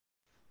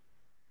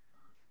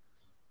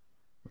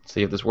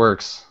See if this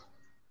works.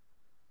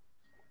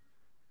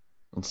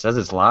 It says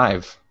it's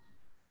live.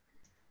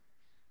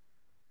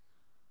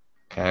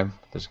 Okay,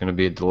 there's going to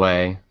be a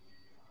delay.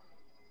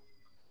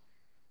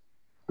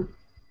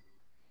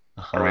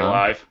 Are we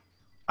live?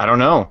 I don't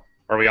know.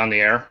 Are we on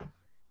the air?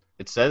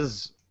 It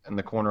says in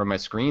the corner of my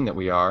screen that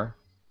we are.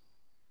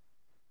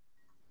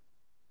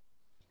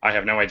 I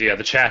have no idea.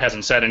 The chat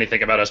hasn't said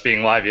anything about us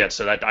being live yet,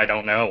 so that I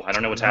don't know. I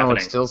don't know what's happening.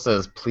 It still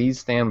says, please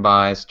stand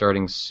by,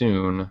 starting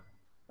soon.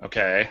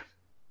 Okay.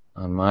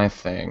 On my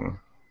thing.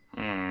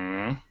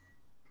 I'm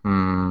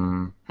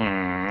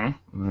going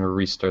to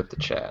restart the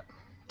chat.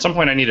 At some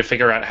point I need to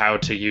figure out how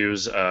to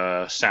use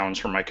sounds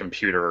from my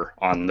computer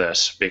on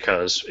this,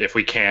 because if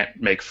we can't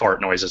make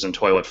fart noises and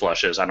toilet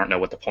flushes, I don't know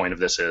what the point of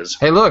this is.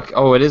 Hey, look.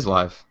 Oh, it is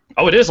live.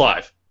 Oh, it is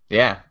live.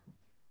 Yeah.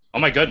 Oh,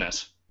 my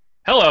goodness.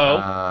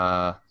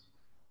 Hello.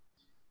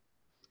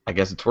 I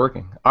guess it's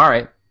working. All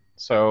right.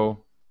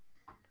 So,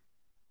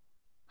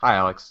 hi,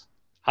 Alex.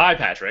 Hi,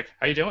 Patrick.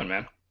 How you doing,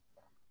 man?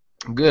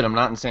 I'm good. I'm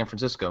not in San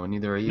Francisco, and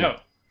neither are you. No,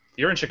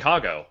 you're in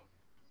Chicago.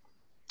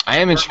 I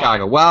am in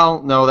Chicago.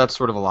 Well, no, that's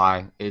sort of a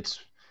lie. It's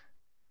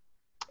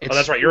oh,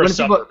 that's right. You're a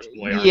suburb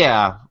boy, aren't you?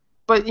 Yeah,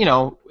 but you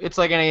know, it's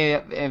like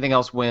anything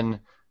else. When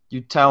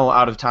you tell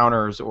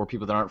out-of-towners or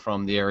people that aren't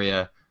from the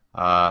area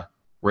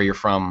where you're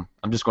from,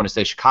 I'm just going to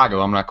say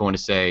Chicago. I'm not going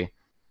to say,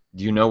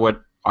 do you know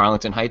what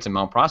Arlington Heights and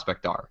Mount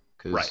Prospect are?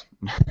 Because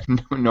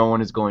no one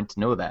is going to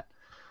know that.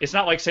 It's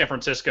not like San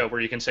Francisco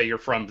where you can say you're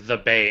from the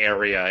Bay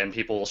Area and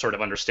people will sort of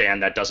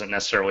understand that doesn't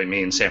necessarily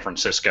mean San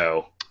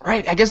Francisco.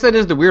 Right. I guess that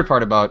is the weird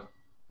part about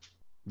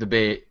the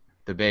Bay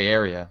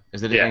Area,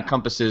 is that it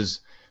encompasses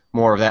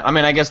more of that. I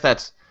mean, I guess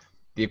that's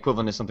the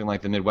equivalent of something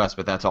like the Midwest,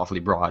 but that's awfully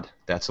broad.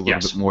 That's a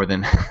little bit more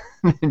than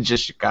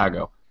just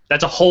Chicago.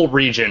 That's a whole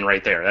region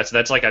right there.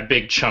 That's like a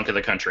big chunk of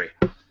the country.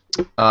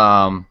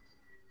 So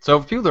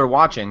for people that are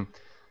watching,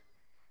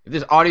 if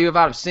this audio is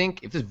out of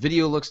sync, if this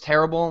video looks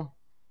terrible,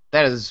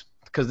 that is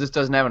because this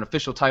doesn't have an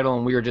official title,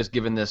 and we are just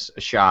giving this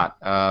a shot.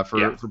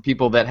 For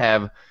people that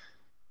have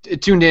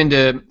tuned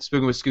into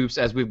Spooking with Scoops,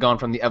 as we've gone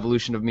from the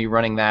evolution of me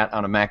running that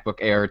on a MacBook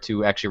Air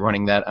to actually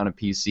running that on a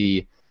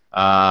PC,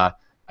 I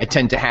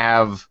tend to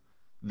have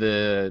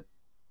I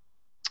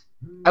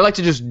like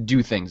to just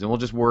do things, and we'll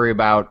just worry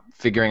about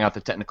figuring out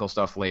the technical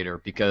stuff later,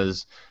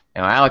 because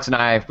Alex and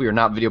I, we are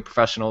not video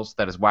professionals.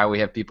 That is why we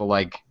have people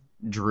like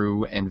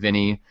Drew and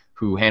Vinny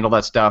who handle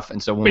that stuff,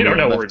 and so when we don't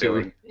know what we're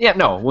doing. Yeah,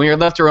 no. When you're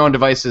left to our own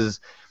devices,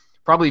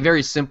 probably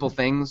very simple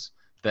things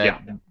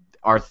that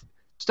are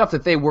stuff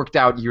that they worked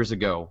out years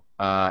ago,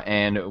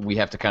 and we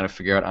have to kind of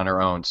figure out on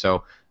our own.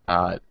 So,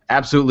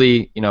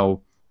 absolutely,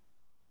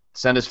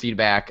 send us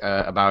feedback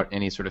about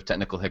any sort of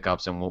technical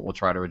hiccups, and we'll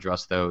try to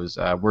address those.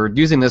 We're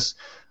using this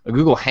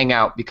Google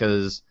Hangout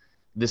because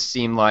this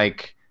seemed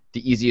like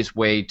the easiest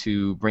way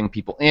to bring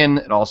people in.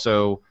 It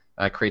also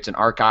creates an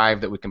archive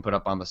that we can put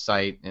up on the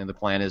site, and the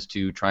plan is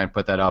to try and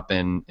put that up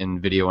in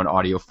video and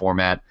audio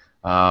format,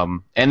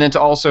 and then to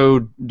also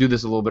do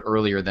this a little bit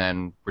earlier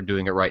than we're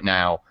doing it right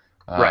now,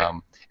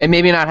 and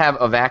maybe not have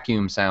a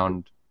vacuum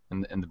sound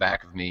in the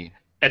back of me.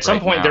 At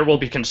some point, there will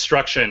be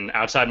construction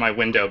outside my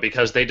window,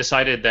 because they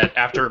decided that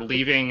after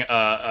leaving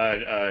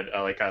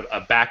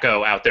a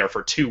backhoe out there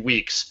for 2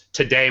 weeks,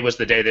 today was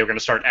the day they were going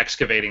to start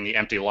excavating the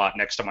empty lot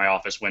next to my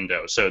office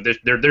window. So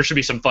there should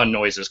be some fun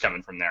noises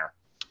coming from there.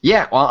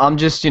 Yeah, well, I'm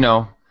just,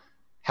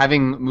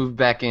 having moved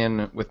back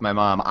in with my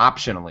mom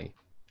optionally.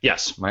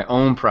 Yes. My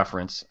own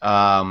preference.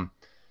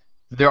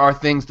 There are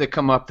things that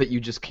come up that you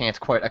just can't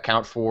quite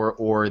account for,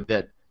 or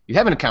that you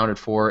haven't accounted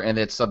for, and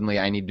that suddenly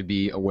I need to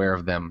be aware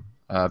of them.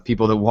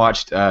 People that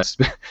watched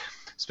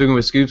Spooking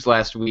with Scoops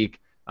last week,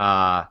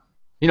 I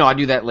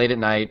do that late at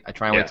night. I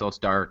try and wait till it's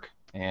dark,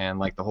 and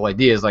the whole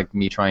idea is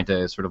me trying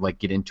to sort of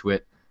get into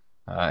it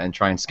and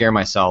try and scare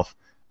myself.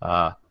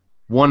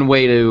 One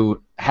way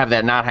to have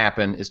that not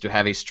happen is to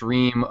have a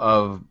stream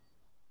of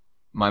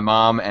my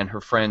mom and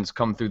her friends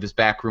come through this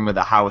back room of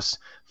the house,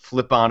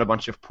 flip on a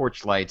bunch of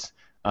porch lights,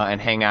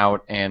 and hang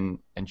out and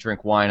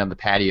drink wine on the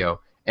patio.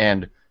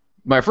 And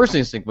my first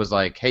instinct was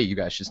hey, you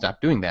guys should stop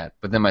doing that.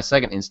 But then my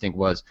second instinct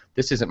was,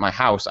 this isn't my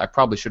house. I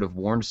probably should have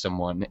warned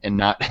someone and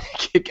not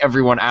kick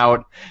everyone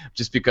out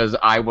just because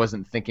I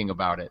wasn't thinking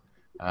about it.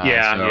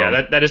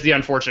 That is the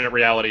unfortunate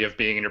reality of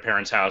being in your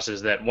parents' house,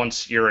 is that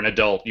once you're an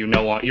adult, you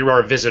are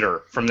a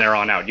visitor from there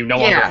on out. You no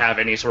longer have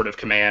any sort of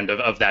command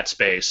of that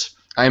space.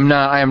 I'm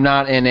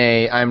not in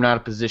a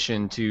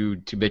position to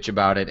bitch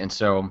about it, and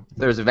so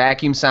there's a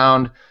vacuum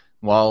sound.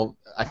 Well,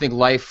 I think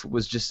life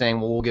was just saying,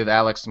 well, we'll give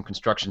Alex some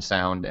construction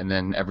sound, and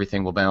then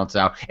everything will balance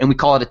out, and we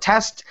call it a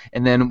test,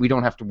 and then we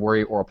don't have to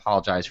worry or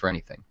apologize for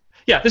anything.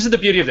 Yeah, this is the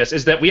beauty of this,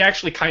 is that we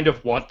actually kind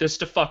of want this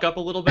to fuck up a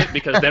little bit,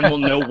 because then we'll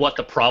know what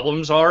the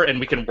problems are, and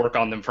we can work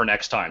on them for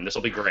next time. This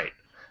will be great.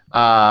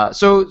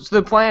 So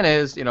the plan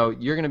is,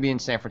 you're going to be in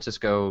San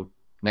Francisco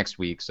next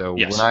week, so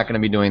we're not going to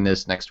be doing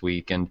this next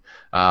week,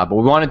 but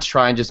we wanted to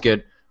try and just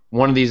get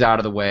one of these out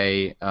of the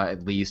way,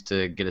 at least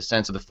to get a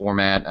sense of the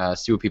format,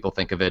 see what people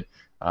think of it.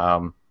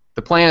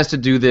 The plan is to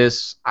do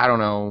this, I don't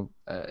know,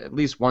 at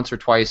least once or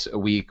twice a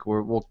week.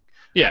 We'll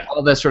Yeah.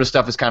 All that sort of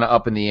stuff is kind of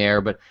up in the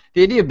air. But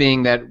the idea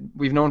being that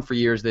we've known for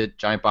years that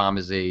Giant Bomb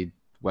is a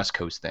West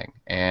Coast thing,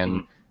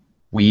 and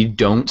we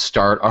don't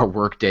start our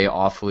workday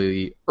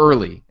awfully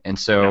early. And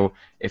so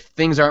if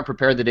things aren't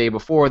prepared the day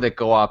before that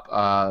go up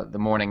the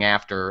morning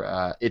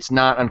after, it's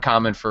not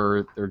uncommon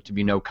for there to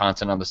be no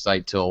content on the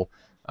site till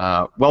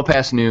well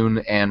past noon.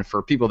 And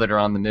for people that are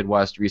on the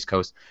Midwest or East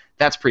Coast,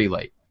 that's pretty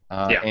late.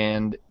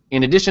 And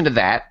in addition to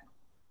that,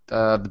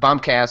 the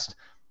Bombcast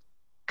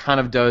kind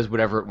of does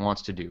whatever it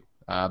wants to do.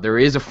 There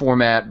is a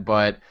format,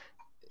 but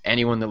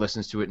anyone that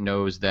listens to it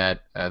knows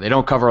that they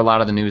don't cover a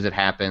lot of the news that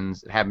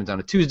happens. It happens on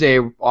a Tuesday,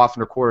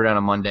 often recorded on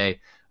a Monday.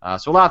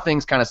 So a lot of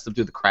things kind of slip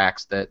through the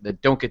cracks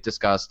that don't get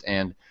discussed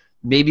and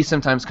maybe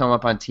sometimes come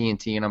up on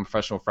TNT and on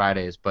Professional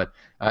Fridays. But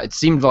it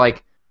seemed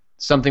like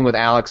something with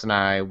Alex and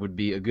I would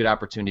be a good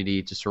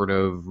opportunity to sort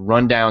of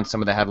run down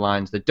some of the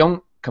headlines that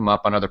don't come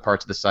up on other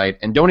parts of the site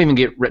and don't even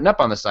get written up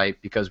on the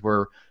site because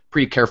we're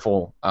pretty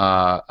careful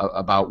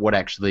about what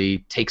actually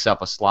takes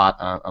up a slot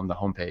on the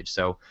homepage.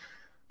 So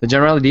the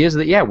general idea is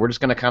that, yeah, we're just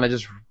going to kind of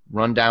just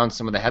run down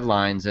some of the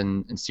headlines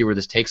and see where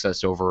this takes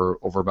us over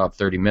about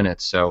 30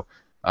 minutes. So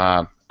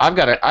I've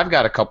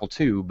got a couple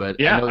too, but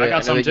yeah, I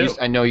got some too.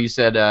 I know you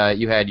said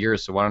you had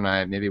yours, so why don't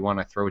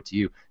I throw it to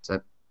you?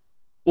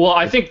 Well,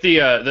 I think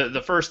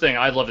the first thing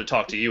I'd love to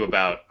talk to you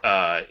about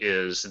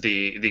is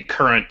the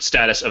current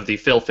status of the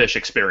Phil Fish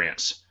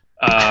experience.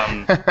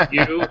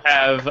 You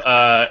have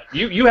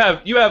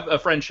a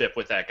friendship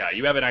with that guy.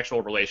 You have an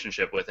actual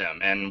relationship with him,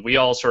 and we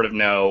all sort of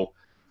know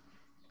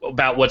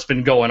about what's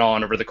been going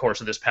on over the course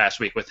of this past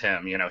week with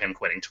him. You know, him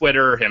quitting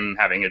Twitter, him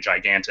having a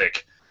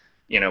gigantic,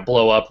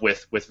 blow up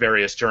with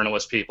various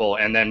journalist people,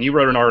 and then you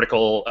wrote an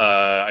article.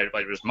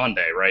 It was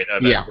Monday, right?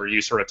 Where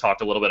you sort of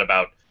talked a little bit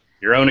about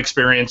your own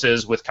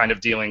experiences with kind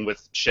of dealing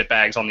with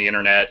shitbags on the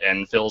internet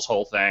and Phil's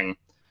whole thing.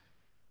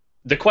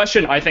 The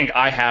question I think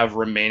I have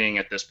remaining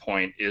at this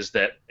point is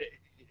that,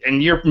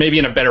 and you're maybe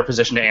in a better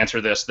position to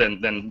answer this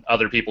than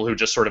other people who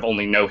just sort of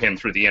only know him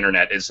through the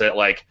internet, is that,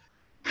 like,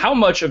 how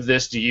much of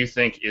this do you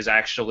think is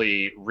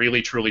actually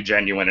really, truly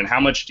genuine, and how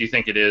much do you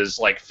think it is,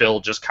 like, Phil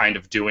just kind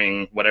of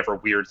doing whatever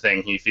weird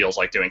thing he feels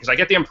like doing? Because I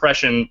get the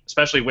impression,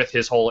 especially with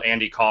his whole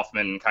Andy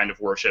Kaufman kind of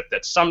worship,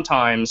 that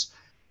sometimes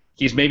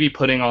he's maybe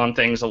putting on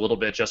things a little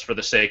bit just for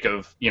the sake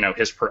of,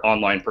 his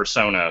online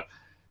persona.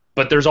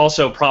 But there's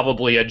also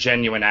probably a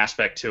genuine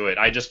aspect to it.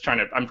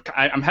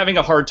 I'm having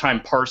a hard time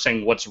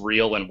parsing what's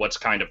real and what's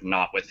kind of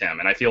not with him,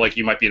 and I feel like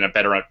you might be in a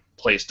better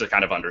place to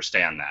kind of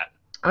understand that.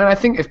 I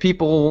think if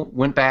people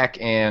went back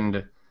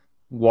and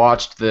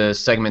watched the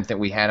segment that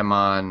we had him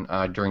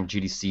on during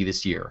GDC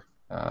this year,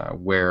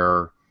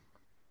 where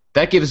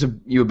that gives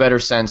you a better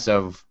sense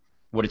of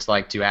what it's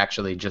like to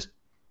actually just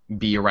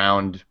be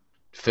around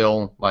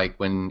Phil, like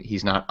when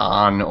he's not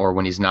on or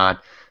when he's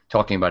not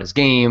talking about his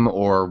game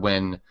or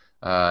when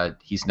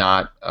he's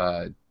not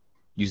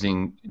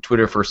using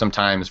Twitter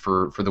sometimes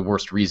for the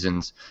worst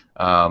reasons.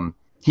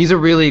 He's a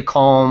really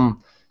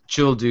calm,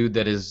 chill dude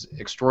that is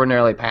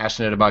extraordinarily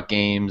passionate about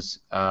games,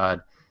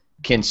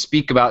 can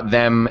speak about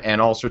them and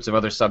all sorts of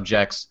other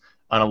subjects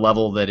on a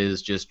level that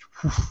is just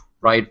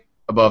right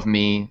above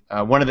me.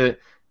 One of the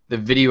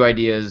video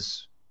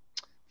ideas,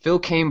 Phil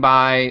came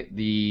by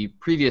the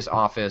previous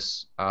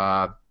office,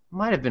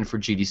 might have been for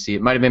GDC,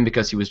 it might have been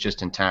because he was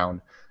just in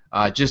town,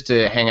 just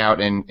to hang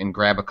out and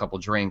grab a couple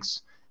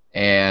drinks,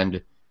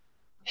 and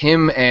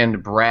him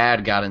and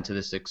Brad got into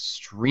this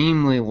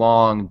extremely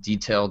long,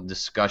 detailed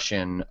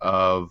discussion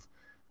of,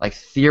 like,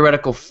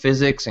 theoretical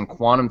physics and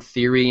quantum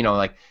theory.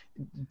 Like,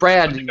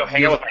 Brad. To go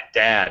hang out with my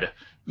dad.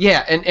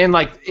 Yeah, and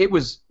like, it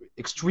was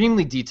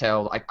extremely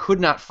detailed. I could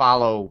not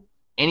follow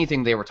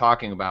anything they were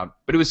talking about,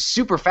 but it was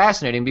super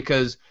fascinating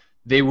because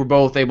they were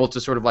both able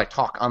to sort of, like,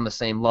 talk on the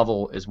same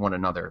level as one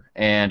another.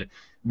 And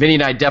Vinny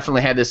and I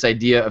definitely had this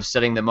idea of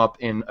setting them up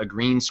in a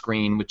green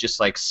screen with just,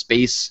 like,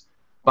 space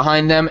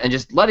behind them and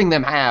just letting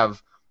them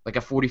have, like,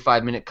 a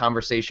 45-minute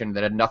conversation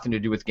that had nothing to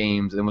do with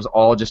games and was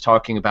all just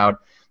talking about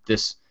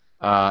this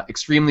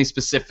extremely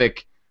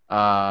specific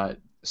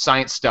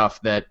science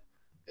stuff that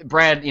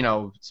Brad,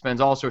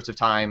 spends all sorts of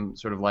time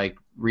sort of, like,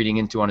 reading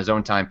into on his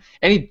own time.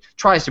 And he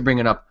tries to bring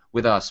it up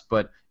with us,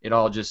 but it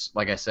all just,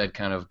 like I said,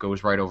 kind of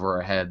goes right over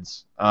our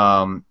heads.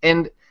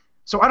 And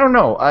so I don't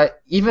know.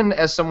 Even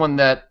as someone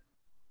that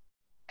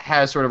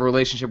has sort of a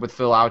relationship with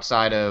Phil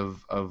outside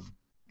of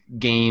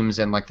games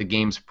and, like, the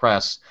games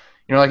press,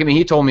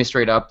 he told me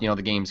straight up,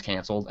 the game's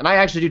canceled. And I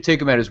actually do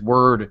take him at his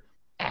word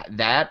at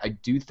that. I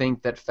do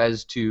think that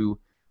Fez 2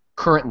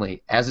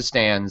 currently, as it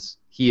stands,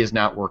 he is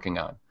not working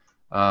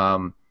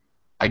on.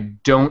 I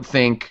don't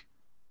think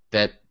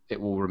that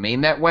it will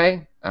remain that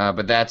way,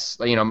 but that's,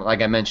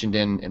 like I mentioned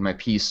in my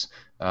piece,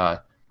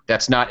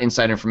 that's not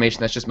inside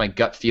information. That's just my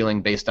gut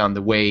feeling based on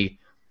the way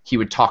he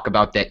would talk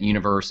about that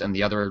universe and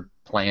the other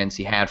plans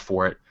he had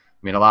for it.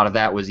 A lot of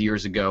that was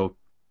years ago.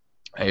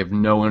 I have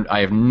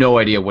no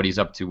idea what he's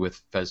up to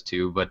with Fez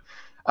 2, but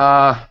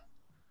I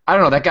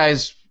don't know. That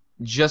guy's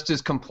just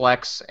as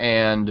complex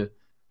and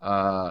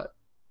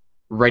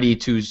ready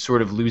to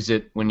sort of lose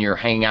it when you're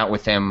hanging out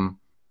with him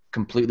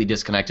completely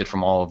disconnected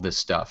from all of this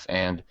stuff.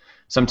 And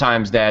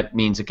sometimes that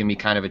means it can be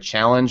kind of a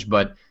challenge,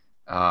 but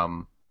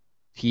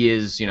he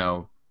is,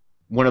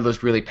 one of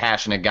those really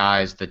passionate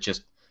guys that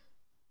just,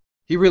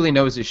 he really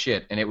knows his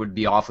shit, and it would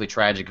be awfully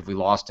tragic if we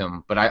lost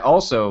him. But I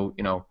also,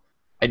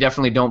 I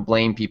definitely don't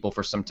blame people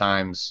for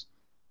sometimes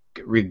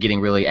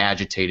getting really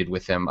agitated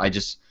with him. I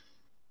just,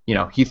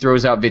 he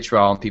throws out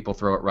vitriol and people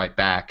throw it right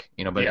back.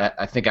 But Yeah.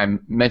 I think I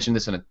mentioned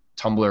this in a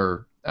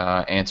Tumblr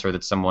answer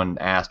that someone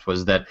asked,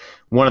 was that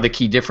one of the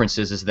key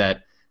differences is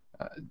that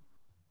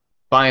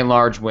by and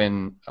large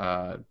when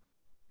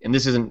and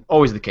this isn't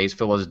always the case,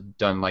 Phil has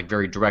done like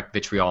very direct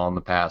vitriol in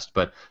the past,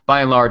 but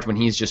by and large when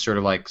he's just sort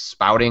of like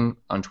spouting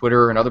on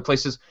Twitter and other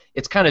places,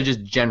 it's kind of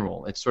just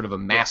general. It's sort of a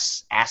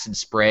mass acid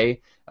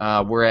spray,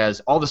 whereas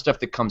all the stuff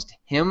that comes to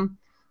him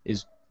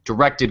is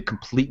directed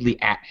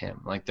completely at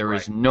him. Like there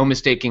is no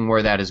mistaking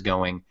where that is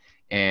going,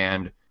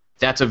 and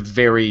that's a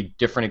very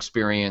different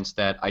experience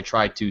that I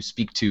try to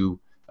speak to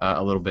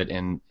a little bit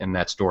in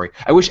that story.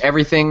 I wish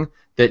everything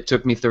that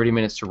took me 30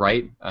 minutes to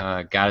write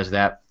got us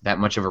that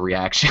much of a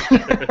reaction.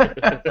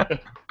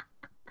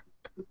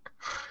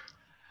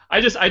 I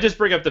just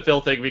bring up the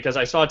Phil thing because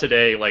I saw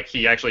today, like,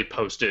 he actually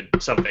posted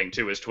something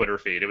to his Twitter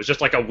feed. It was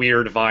just like a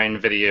weird Vine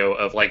video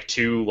of like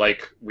two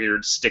like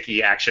weird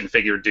sticky action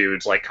figure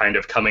dudes like kind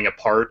of coming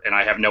apart, and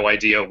I have no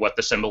idea what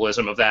the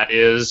symbolism of that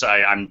is.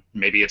 I'm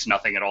maybe it's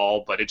nothing at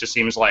all, but it just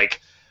seems like,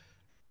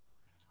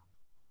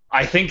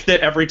 I think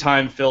that every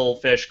time Phil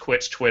Fish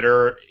quits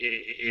Twitter,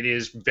 it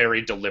is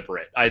very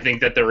deliberate. I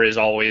think that there is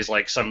always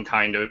like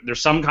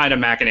there's some kind of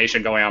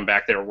machination going on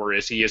back there,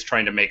 whereas he is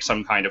trying to make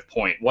some kind of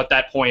point. What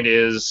that point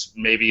is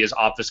maybe is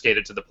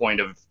obfuscated to the point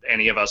of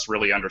any of us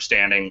really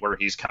understanding where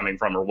he's coming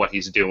from or what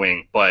he's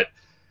doing. But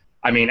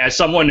I mean, as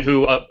someone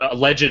who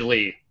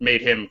allegedly made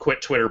him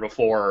quit Twitter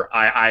before,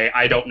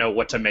 I don't know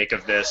what to make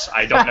of this.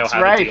 I don't know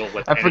how to deal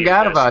with I any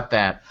forgot of this. about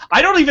that.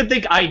 I don't even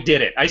think I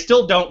did it. I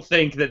still don't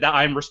think that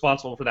I'm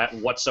responsible for that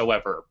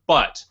whatsoever.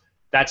 But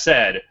that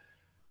said,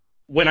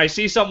 when I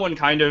see someone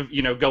kind of,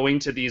 going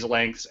to these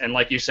lengths and,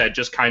 like you said,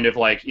 just kind of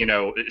like,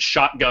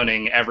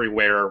 shotgunning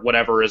everywhere,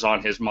 whatever is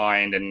on his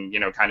mind, and,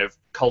 kind of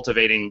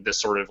cultivating this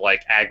sort of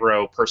like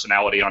aggro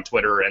personality on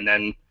Twitter, and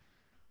then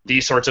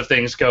these sorts of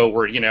things go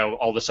where,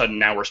 all of a sudden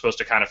now we're supposed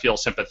to kind of feel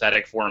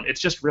sympathetic for him. It's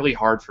just really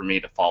hard for me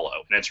to follow,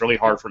 and it's really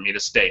hard for me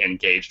to stay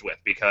engaged with,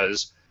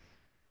 because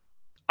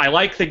I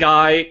like the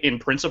guy in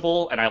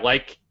principle, and I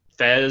like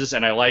Fez,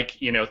 and I like,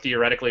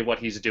 theoretically what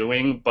he's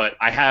doing, but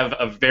I have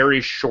a very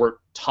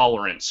short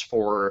tolerance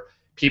for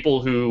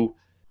people who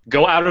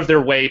go out of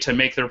their way to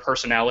make their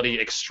personality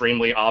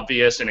extremely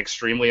obvious and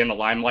extremely in the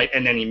limelight,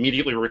 and then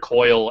immediately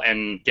recoil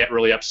and get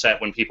really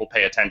upset when people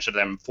pay attention to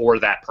them for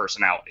that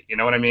personality. You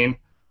know what I mean?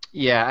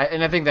 Yeah,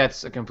 and I think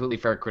that's a completely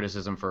fair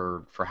criticism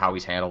for how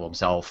he's handled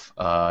himself,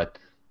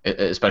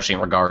 especially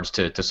in regards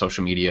to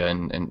social media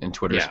and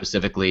Twitter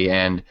specifically.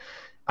 And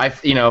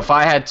if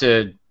I had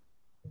to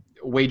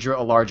wager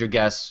a larger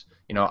guess,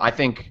 I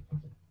think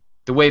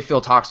the way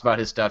Phil talks about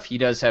his stuff, he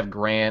does have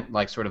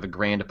sort of a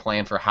grand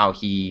plan for how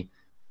he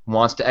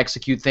wants to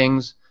execute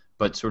things,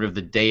 but sort of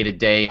the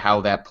day-to-day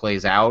how that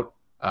plays out,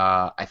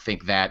 I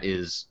think that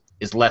is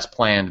less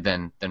planned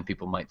than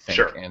people might think.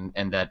 Sure.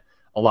 And that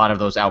a lot of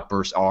those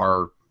outbursts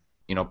are,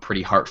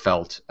 pretty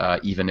heartfelt,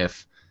 even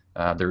if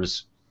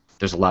there's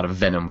a lot of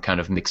venom kind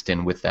of mixed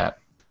in with that.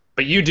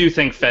 But you do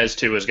think Fez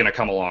 2 is going to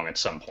come along at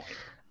some point?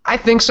 I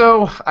think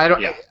so. I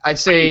don't. Yeah. I'd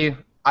say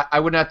I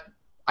would not.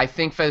 I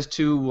think Fez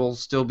 2 will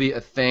still be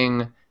a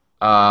thing.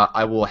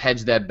 I will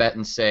hedge that bet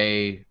and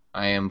say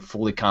I am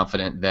fully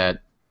confident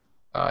that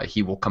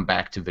he will come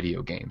back to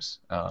video games.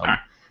 Right.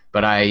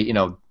 But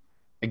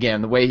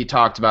again, the way he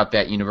talked about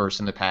that universe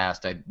in the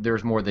past,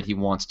 there's more that he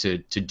wants to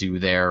do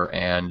there,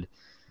 and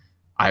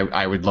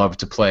I would love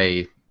to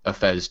play a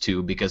Fez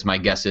 2, because my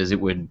guess is it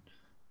would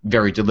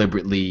very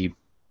deliberately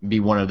be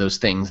one of those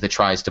things that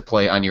tries to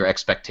play on your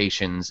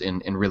expectations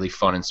in really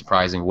fun and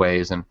surprising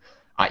ways. And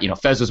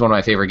Fez was one of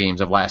my favorite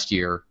games of last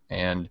year,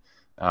 and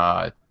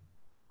I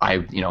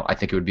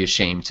think it would be a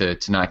shame to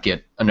not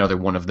get another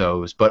one of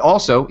those. But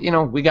also,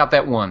 we got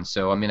that one,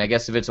 so I mean, I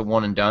guess if it's a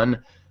one and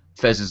done,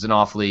 Fez is an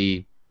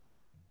awfully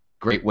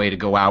great way to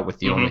go out with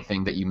the only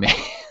thing that you made.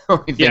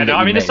 Yeah, no,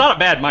 I mean, it's not a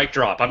bad mic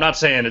drop. I'm not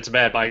saying it's a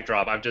bad mic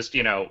drop. I'm just,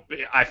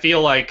 I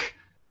feel like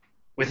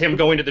with him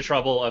going to the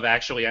trouble of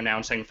actually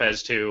announcing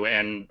Fez 2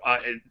 and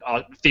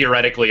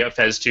theoretically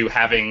Fez 2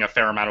 having a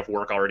fair amount of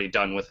work already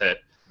done with it,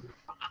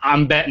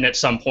 I'm betting at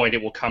some point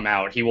it will come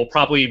out. He will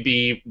probably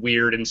be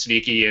weird and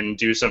sneaky and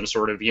do some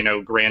sort of,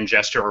 grand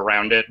gesture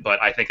around it, but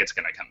I think it's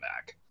going to come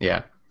back.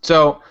 Yeah.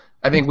 So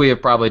I think we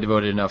have probably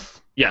devoted enough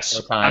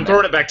Yes. time. I'm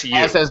throwing it back to you.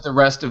 As has the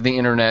rest of the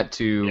internet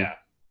to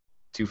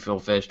Phil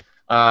Fish.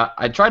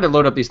 I tried to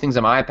load up these things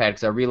on my iPad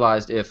because I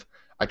realized if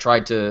I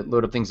tried to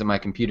load up things on my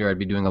computer, I'd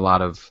be doing a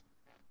lot of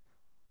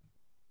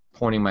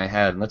pointing my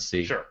head. Let's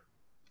see. Sure.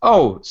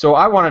 Oh, so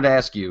I wanted to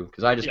ask you,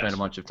 because I just spent a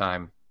bunch of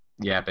time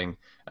yapping.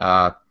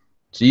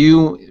 So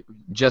you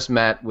just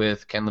met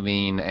with Ken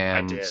Levine I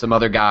and did. some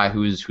other guy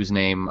whose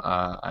name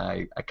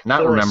I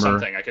cannot Forrest remember.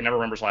 something. I can never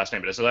remember his last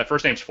name, but that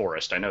first name's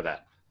Forrest. I know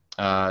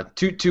that.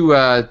 Two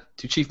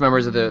chief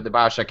members of the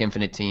BioShock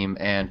Infinite team,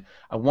 and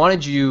I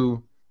wanted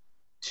you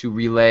to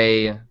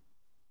relay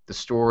the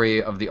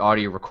story of the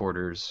audio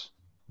recorders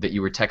that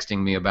you were texting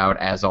me about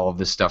as all of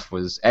this stuff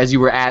was, as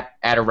you were at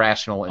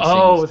Irrational and seeing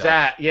Oh, this stuff.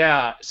 that,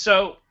 yeah.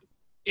 So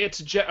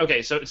it's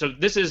okay. So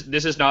this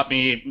is not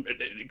me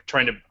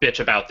trying to bitch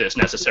about this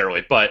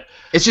necessarily, but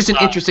It's just an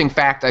interesting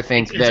fact, I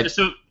think, that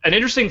so an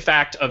interesting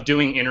fact of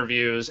doing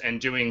interviews and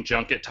doing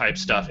junket type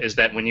stuff is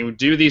that when you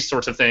do these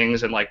sorts of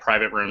things in like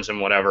private rooms and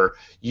whatever,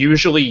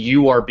 usually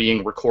you are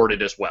being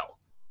recorded as well.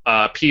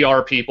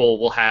 PR people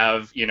will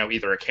have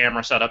either a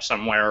camera set up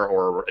somewhere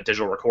or a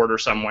digital recorder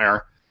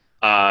somewhere.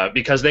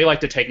 Because they like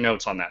to take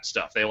notes on that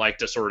stuff. They like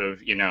to sort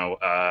of,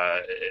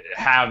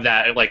 have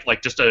that,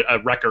 like just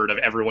a record of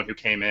everyone who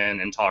came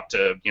in and talked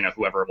to,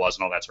 whoever it was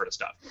and all that sort of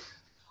stuff.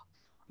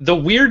 The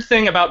weird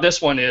thing about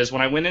this one is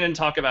when I went in and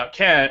talked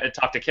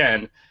to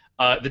Ken,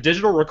 the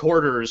digital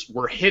recorders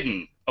were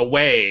hidden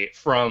away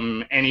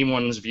from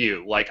anyone's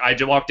view. Like I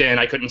walked in,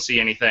 I couldn't see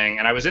anything,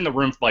 and I was in the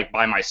room like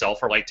by myself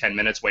for like 10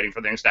 minutes waiting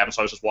for things to happen,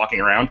 so I was just walking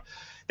around.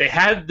 They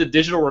had the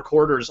digital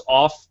recorders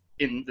off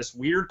in this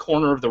weird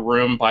corner of the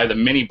room by the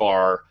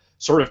minibar,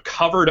 sort of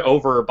covered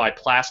over by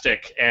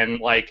plastic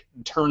and like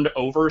turned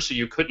over so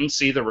you couldn't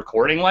see the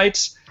recording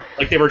lights.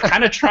 Like they were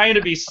kind of trying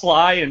to be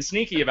sly and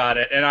sneaky about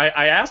it. And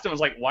I asked him, I was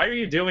like, why are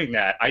you doing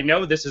that? I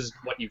know this is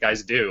what you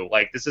guys do.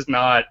 Like this is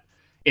not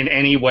in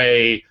any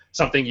way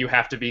something you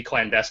have to be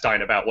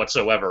clandestine about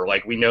whatsoever.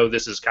 Like we know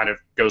this is kind of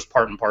goes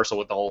part and parcel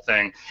with the whole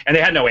thing. And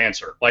they had no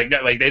answer. Like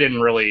they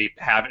didn't really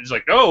have it. It's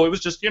like, no, it was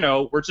just,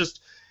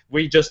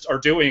 we just are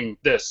doing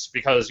this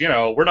because,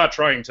 we're not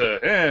trying to,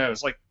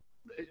 it's like,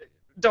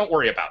 don't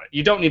worry about it.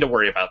 You don't need to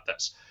worry about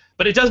this.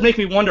 But it does make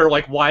me wonder,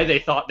 like, why they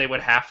thought they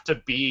would have to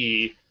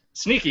be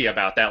sneaky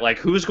about that. Like,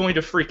 who's going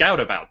to freak out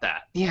about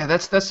that? Yeah,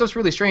 that's just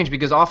really strange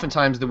because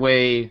oftentimes the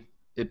way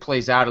it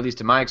plays out, at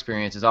least in my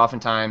experience, is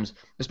oftentimes,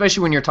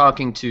 especially when you're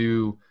talking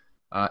to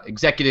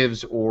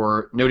executives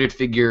or noted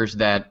figures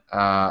that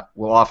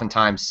will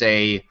oftentimes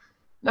say,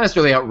 not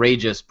necessarily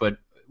outrageous, but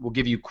will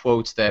give you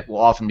quotes that will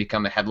often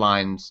become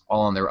headlines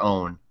all on their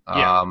own.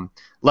 Yeah.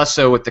 Less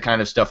so with the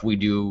kind of stuff we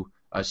do,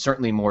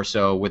 certainly more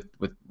so with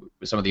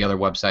some of the other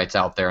websites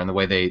out there and the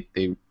way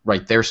they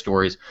write their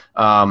stories.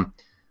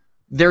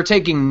 They're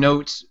taking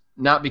notes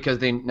not because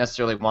they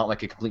necessarily want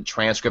like a complete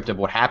transcript of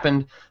what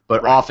happened,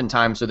 but Right.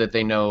 oftentimes so that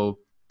they know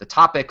the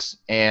topics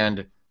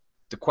and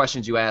the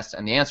questions you asked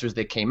and the answers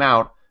that came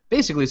out,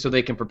 basically so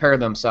they can prepare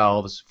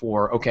themselves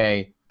for,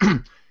 okay,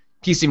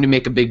 he seemed to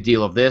make a big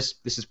deal of this.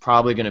 This is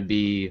probably going to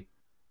be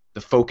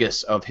the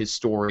focus of his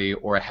story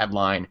or a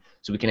headline.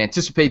 So we can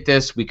anticipate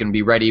this. We can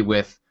be ready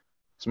with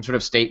some sort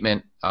of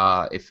statement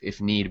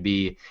if need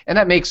be. And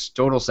that makes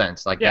total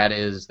sense. Like Yeah.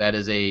 that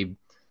is a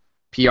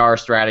PR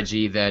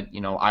strategy that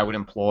I would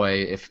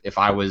employ if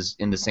I was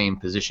in the same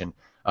position.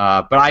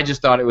 But I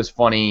just thought it was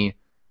funny,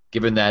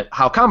 given that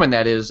how common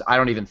that is. I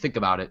don't even think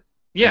about it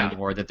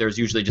anymore. That there's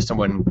usually just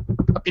someone,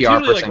 a PR It's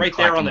usually person, like right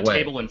there on the away.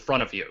 table in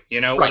front of you,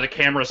 or Right. the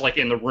camera's like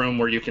in the room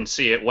where you can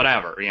see it,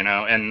 whatever,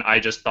 and I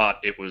just thought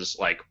it was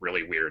like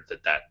really weird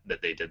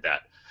that they did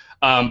that.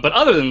 But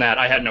other than that,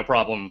 I had no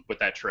problem with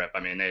that trip. I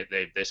mean,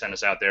 they sent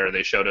us out there.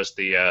 They showed us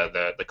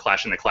the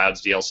Clash in the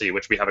Clouds DLC,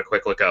 which we have a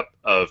quick look up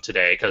of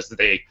today because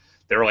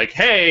they're like,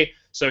 hey,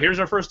 so here's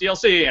our first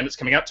DLC and it's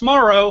coming out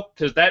tomorrow,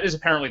 because that is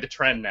apparently the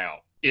trend now.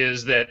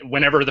 Is that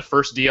whenever the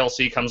first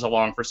DLC comes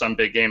along for some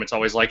big game, it's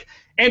always like,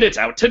 and it's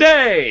out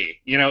today.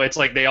 It's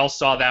like they all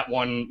saw that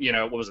one,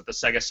 what was it, the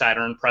Sega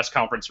Saturn press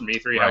conference from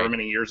E3 however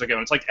many years ago,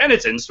 and it's like, and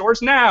it's in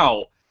stores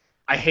now.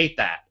 I hate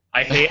that.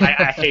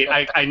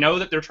 I know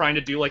that they're trying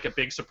to do like a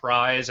big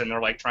surprise and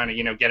they're like trying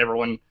to, get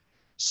everyone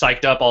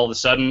psyched up all of a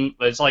sudden,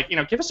 but it's like,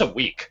 give us a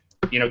week.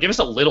 Give us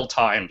a little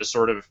time to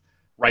sort of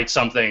write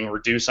something or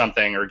do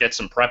something or get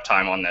some prep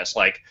time on this.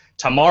 Like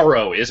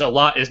tomorrow is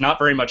not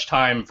very much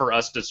time for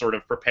us to sort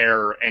of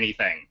prepare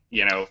anything,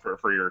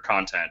 for your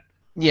content.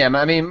 Yeah,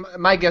 I mean,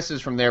 my guess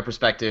is from their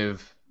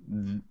perspective,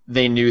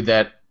 they knew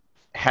that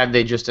had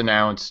they just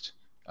announced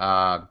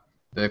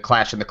the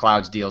Clash in the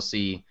Clouds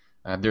DLC,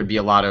 there'd be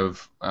a lot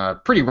of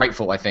pretty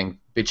rightful, I think,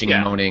 bitching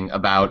and moaning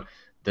about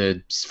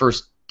the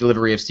first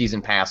delivery of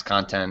Season Pass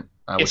content,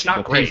 which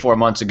people paid for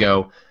months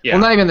ago. Yeah.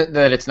 Well, not even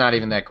that it's not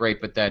even that great,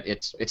 but that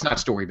it's not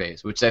story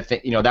based, which I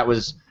think that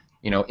was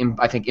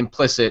I think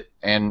implicit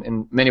and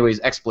in many ways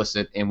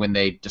explicit in when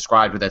they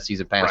described what that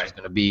Season Pass was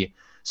going to be.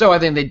 So I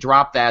think they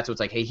dropped that, so it's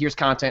like, hey, here's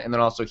content, and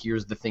then also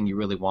here's the thing you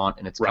really want,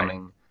 and it's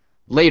coming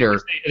later.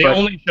 They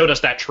only showed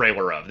us that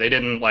trailer of. They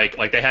didn't like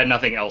they had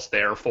nothing else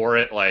there for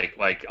it,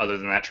 like other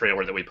than that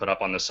trailer that we put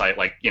up on the site.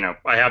 Like,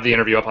 I have the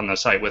interview up on the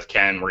site with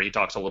Ken where he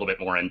talks a little bit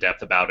more in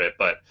depth about it,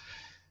 but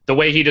the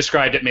way he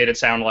described it made it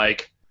sound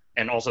like,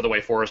 and also the way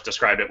Forrest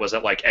described it, was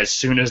that like as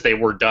soon as they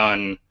were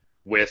done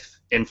with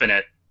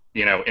Infinite,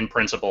 in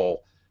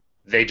principle,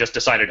 they just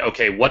decided,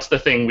 okay, what's the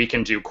thing we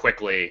can do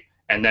quickly,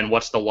 and then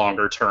what's the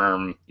longer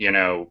term,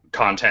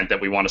 content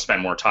that we want to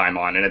spend more time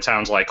on. And it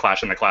sounds like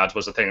Clash in the Clouds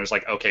was the thing. It was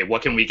like, okay,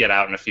 what can we get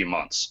out in a few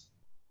months?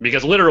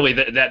 Because literally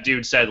that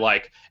dude said,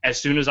 like,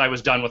 as soon as I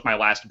was done with my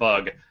last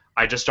bug,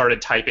 I just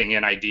started typing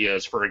in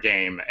ideas for a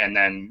game, and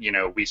then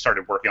we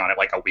started working on it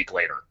like a week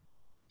later.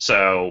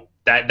 So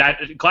that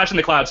Clash in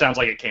the Clouds sounds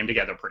like it came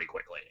together pretty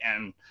quickly.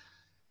 And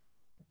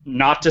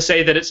not to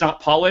say that it's not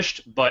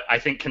polished, but I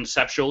think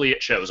conceptually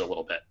it shows a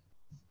little bit.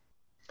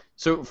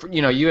 So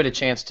you had a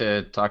chance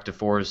to talk to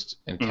Forrest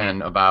and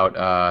Ken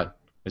about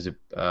is it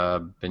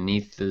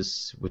Beneath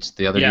This? What's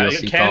the other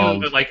DLC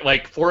Ken, called?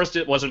 Like Forrest,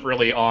 it wasn't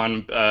really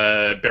on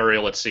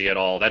Burial at Sea at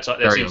all. That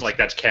seems like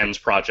that's Ken's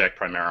project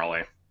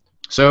primarily.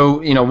 So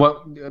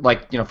for people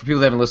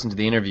that haven't listened to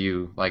the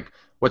interview, like,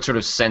 what sort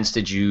of sense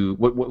did you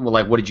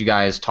what did you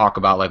guys talk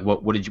about? Like,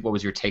 what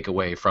was your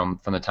takeaway from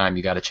the time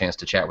you got a chance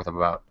to chat with him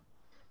about?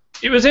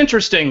 It was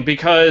interesting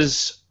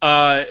because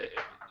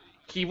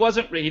he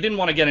didn't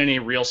want to get any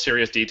real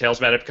serious details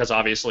about it, because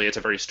obviously it's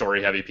a very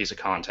story-heavy piece of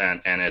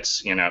content, and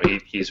it's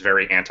he's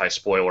very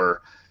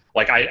anti-spoiler.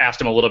 Like, I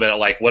asked him a little bit,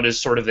 like, what is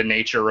sort of the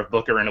nature of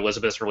Booker and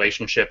Elizabeth's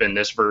relationship in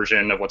this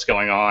version of what's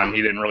going on.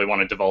 He didn't really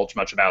want to divulge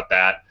much about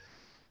that.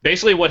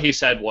 Basically, what he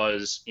said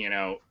was,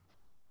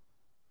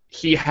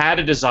 he had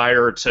a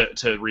desire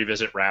to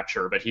revisit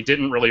Rapture, but he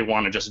didn't really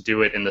want to just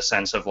do it in the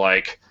sense of,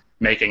 like,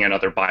 making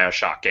another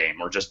BioShock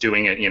game, or just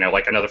doing it,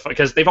 like another,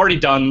 because they've already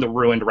done the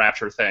ruined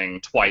Rapture thing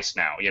twice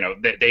now.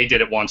 They did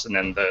it once, and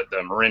then the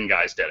Marin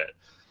guys did it.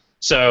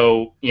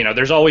 So,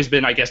 there's always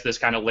been, I guess, this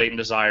kind of latent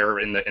desire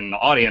in the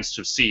audience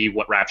to see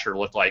what Rapture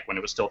looked like when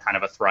it was still kind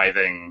of a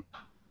thriving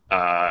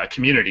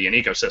community and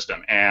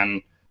ecosystem.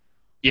 And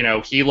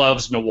he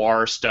loves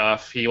noir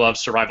stuff, he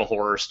loves survival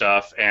horror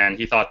stuff, and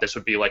he thought this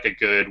would be like a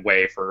good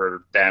way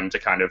for them to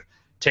kind of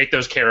take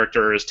those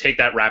characters, take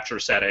that Rapture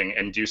setting,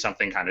 and do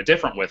something kind of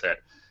different with it.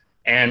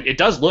 And it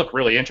does look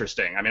really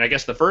interesting. I mean, I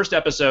guess the first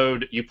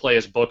episode you play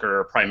as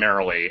Booker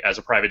primarily, as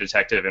a private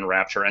detective in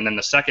Rapture, and then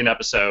the second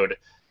episode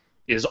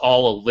is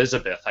all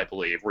Elizabeth, I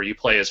believe, where you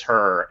play as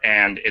her,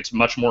 and it's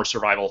much more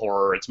survival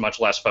horror, it's much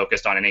less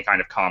focused on any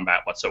kind of combat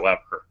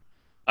whatsoever.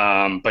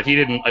 But he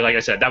didn't, like I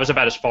said, that was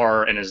about as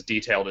far and as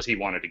detailed as he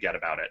wanted to get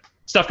about it.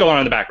 Stuff going on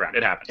in the background,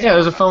 it happens. Yeah,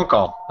 there's a phone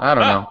call. I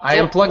don't know. I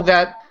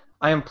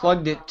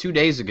unplugged it 2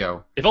 days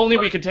ago. If only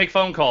we could take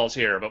phone calls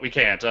here, but we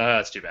can't.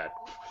 That's too bad.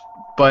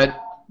 But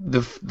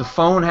the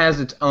phone has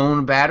its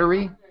own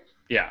battery.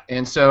 Yeah.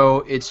 And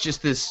so it's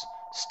just this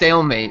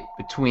stalemate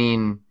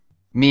between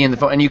me and the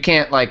phone. And you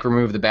can't, like,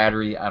 remove the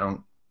battery. I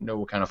don't know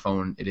what kind of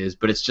phone it is,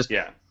 but it's just...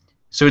 Yeah.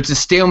 So it's a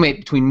stalemate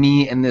between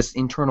me and this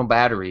internal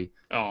battery.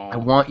 Oh. I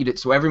want you to...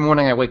 So every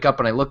morning I wake up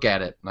and I look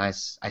at it, and I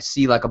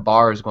see, like, a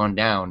bar has gone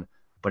down,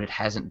 but it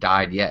hasn't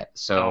died yet.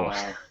 So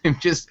I'm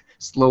just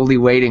slowly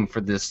waiting for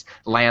this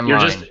landline. You're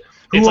just...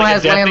 It's like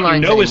a death that you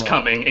know is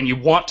coming, and you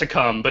want to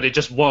come, but it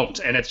just won't,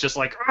 and it's just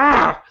like,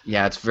 ah!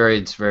 Yeah, it's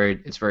very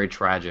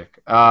tragic.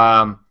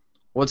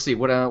 Let's see,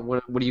 what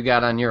do you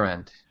got on your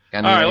end?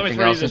 Got anything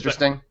else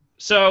interesting?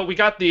 So we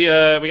got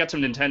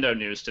some Nintendo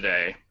news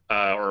today,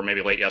 or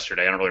maybe late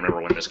yesterday. I don't really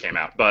remember when this came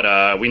out,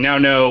 but we now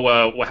know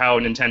how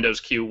Nintendo's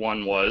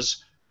Q1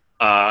 was.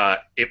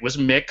 It was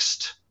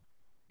mixed.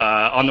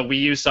 On the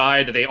Wii U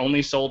side, they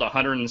only sold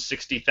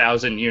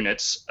 160,000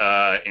 units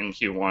in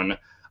Q1.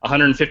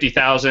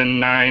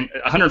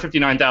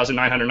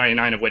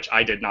 159,999 of which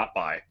I did not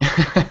buy.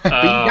 But you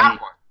got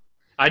one.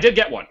 I did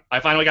get one. I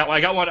finally got one. I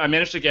got one. I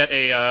managed to get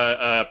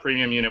a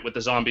premium unit with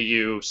the Zombie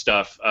U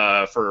stuff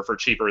for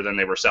cheaper than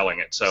they were selling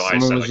it. So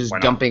someone was just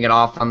dumping it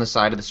off on the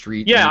side of the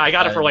street. Yeah, I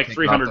got it for like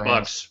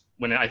 $300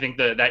 when I think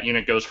that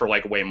unit goes for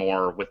like way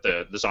more with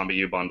the Zombie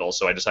U bundle.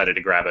 So I decided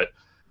to grab it.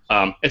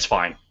 It's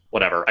fine.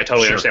 Whatever. I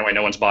totally understand why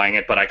no one's buying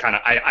it, but I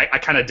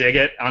kind of dig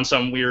it on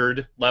some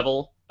weird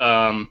level.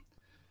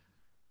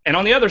 And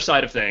on the other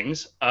side of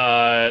things,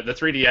 the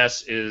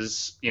 3DS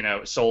is,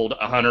 sold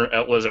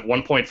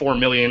 1.4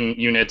 million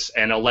units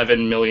and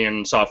 11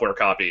 million software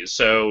copies.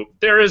 So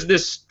there is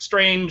this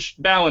strange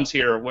balance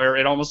here where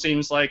it almost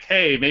seems like,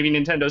 hey, maybe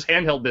Nintendo's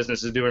handheld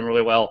business is doing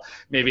really well.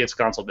 Maybe its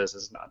console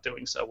business is not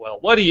doing so well.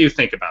 What do you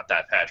think about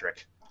that,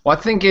 Patrick? Well,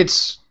 I think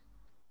it's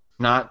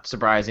not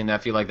surprising. I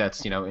feel like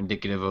that's,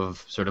 indicative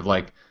of sort of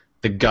like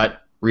the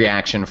gut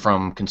reaction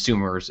from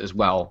consumers as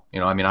well.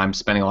 I mean, I'm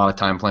spending a lot of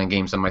time playing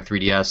games on my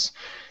 3DS.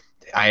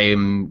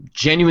 I'm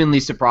genuinely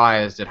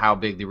surprised at how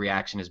big the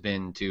reaction has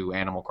been to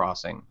Animal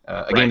Crossing,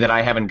 a game that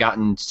I haven't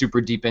gotten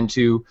super deep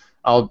into.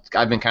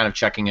 I've been kind of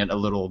checking it a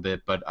little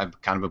bit, but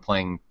I've kind of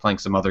been playing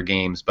some other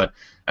games. But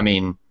I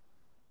mean,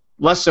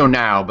 less so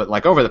now. But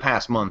like over the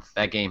past month,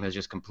 that game has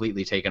just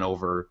completely taken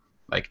over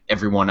like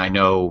everyone I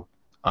know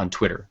on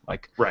Twitter.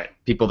 Like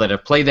people that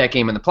have played that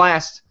game in the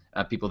past,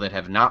 people that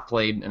have not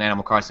played an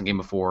Animal Crossing game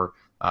before.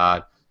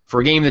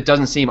 For a game that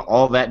doesn't seem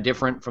all that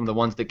different from the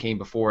ones that came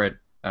before it.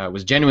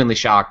 Was genuinely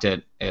shocked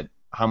at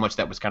how much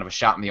that was kind of a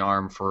shot in the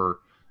arm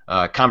for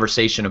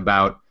conversation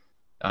about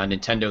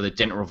Nintendo that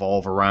didn't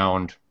revolve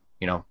around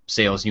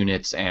sales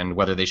units and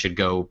whether they should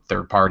go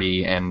third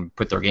party and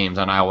put their games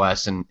on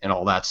iOS and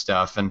all that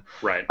stuff. And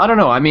I don't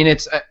know. I mean,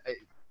 it's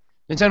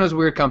Nintendo's a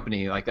weird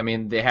company. Like, I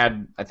mean,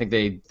 I think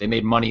they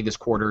made money this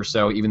quarter,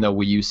 so even though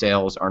Wii U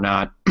sales are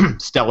not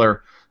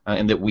stellar,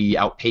 and that Wii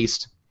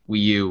outpaced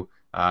Wii U,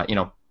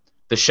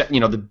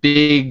 the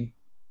big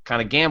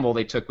kind of gamble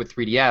they took with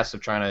 3DS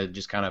of trying to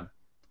just kind of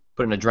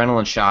put an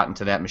adrenaline shot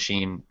into that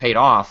machine paid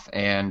off,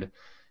 and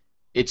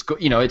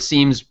it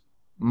seems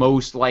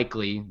most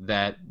likely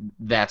that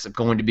that's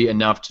going to be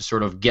enough to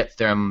sort of get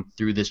them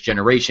through this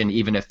generation,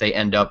 even if they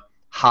end up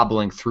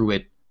hobbling through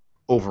it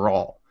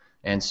overall.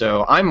 And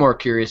so I'm more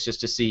curious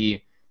just to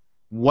see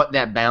what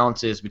that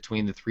balance is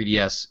between the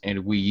 3DS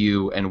and Wii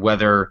U, and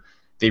whether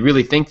they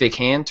really think they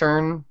can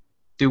turn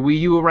the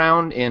Wii U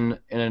around in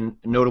a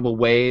notable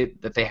way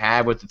that they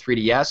have with the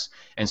 3DS,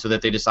 and so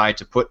that they decide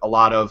to put a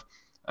lot of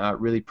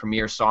really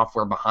premier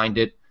software behind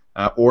it,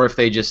 or if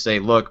they just say,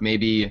 look,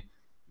 maybe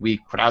we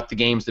put out the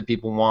games that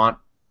people want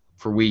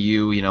for Wii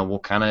U, we'll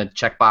kind of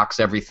checkbox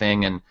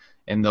everything,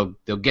 and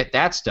they'll get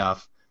that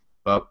stuff,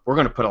 but we're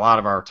going to put a lot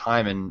of our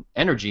time and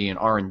energy and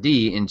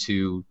R&D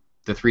into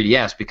the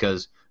 3DS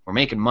because we're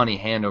making money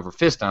hand over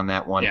fist on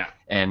that one,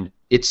 and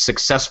it's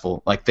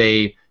successful. Like,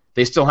 they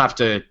still have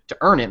to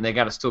earn it, and they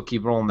got to still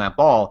keep rolling that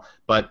ball,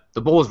 but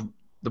the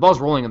ball's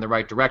rolling in the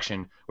right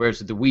direction, whereas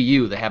with the Wii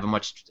U, they have a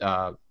much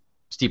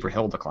steeper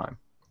hill to climb.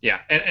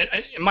 Yeah,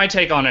 and my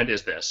take on it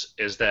is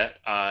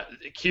that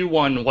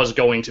Q1 was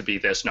going to be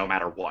this no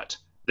matter what.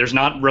 There's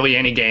not really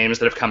any games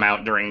that have come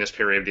out during this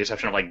period, with the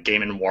exception of like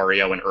Game &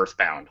 Wario and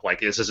Earthbound.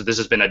 Like, this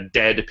has been a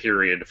dead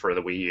period for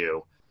the Wii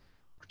U.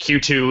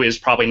 Q2 is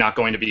probably not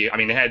going to be. I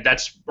mean,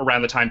 that's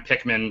around the time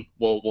Pikmin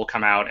will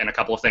come out, and a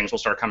couple of things will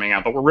start coming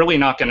out. But we're really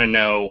not going to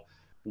know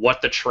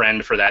what the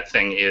trend for that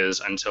thing is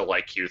until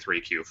like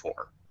Q3,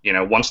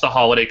 Q4. Once the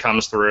holiday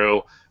comes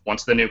through,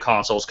 once the new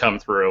consoles come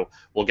through,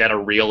 we'll get a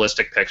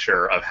realistic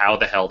picture of how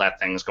the hell that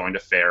thing's going to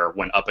fare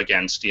when up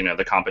against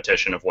the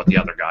competition of what the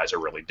other guys are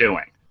really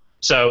doing.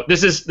 So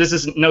this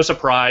is no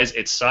surprise.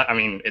 It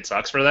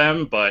sucks for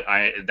them, but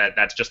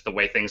that's just the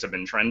way things have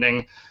been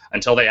trending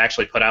until they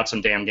actually put out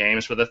some damn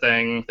games for the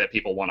thing that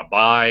people want to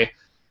buy.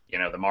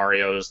 The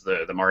Marios,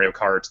 the Mario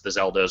Karts, the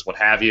Zeldas, what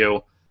have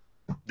you.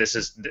 This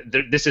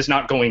is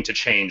not going to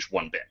change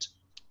one bit.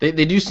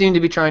 They do seem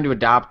to be trying to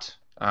adopt,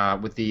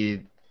 with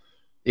the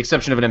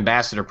exception of an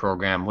ambassador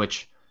program,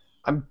 which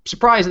I'm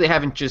surprised they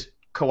haven't just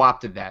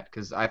co-opted that,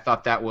 because I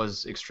thought that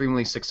was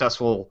extremely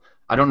successful.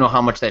 I don't know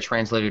how much that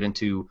translated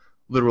into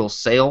literal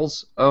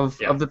sales of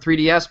the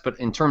 3DS, but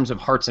in terms of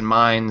hearts and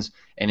minds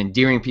and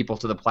endearing people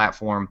to the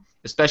platform,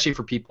 especially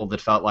for people that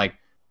felt like,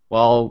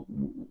 well,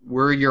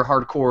 we're your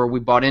hardcore,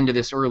 we bought into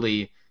this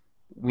early,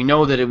 we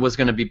know that it was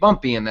going to be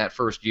bumpy in that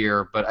first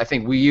year, but I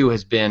think Wii U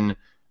has been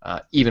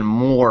even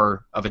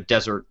more of a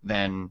desert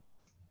than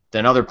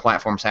other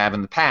platforms have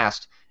in the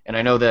past, and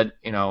I know that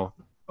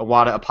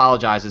Iwata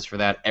apologizes for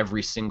that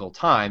every single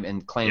time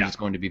and claims it's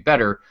going to be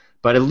better,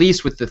 but at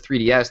least with the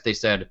 3DS they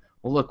said,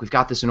 well, look, we've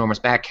got this enormous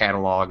back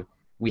catalog,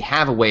 we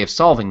have a way of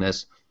solving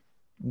this,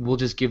 we'll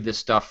just give this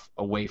stuff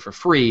away for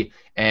free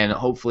and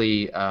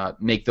hopefully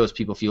make those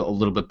people feel a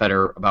little bit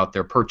better about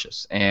their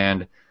purchase.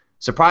 And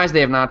surprised they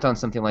have not done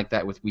something like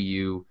that with Wii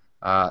U.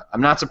 I'm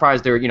not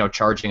surprised they're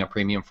charging a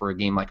premium for a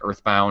game like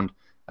Earthbound.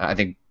 I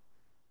think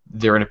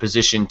they're in a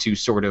position to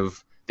sort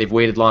of, they've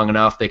waited long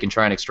enough, they can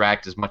try and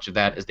extract as much of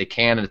that as they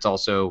can, and it's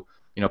also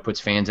puts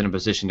fans in a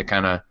position to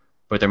kind of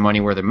put their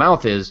money where their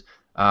mouth is.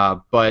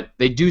 But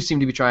they do seem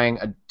to be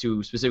trying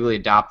to specifically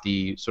adopt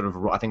the sort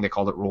of, I think they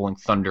called it Rolling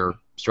Thunder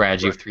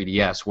strategy of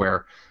 3DS,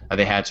 where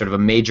they had sort of a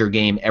major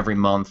game every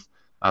month,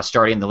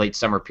 starting in the late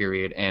summer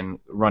period and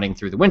running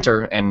through the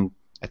winter. And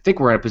I think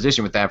we're in a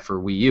position with that for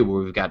Wii U,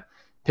 where we've got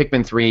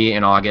Pikmin 3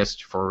 in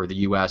August for the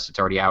US. It's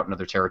already out in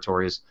other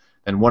territories.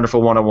 Then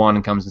Wonderful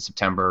 101 comes in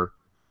September.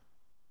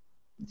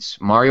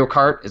 Mario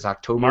Kart is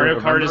October. Mario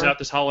November. Kart is out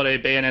this holiday.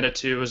 Bayonetta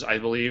 2 is, I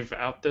believe,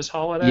 out this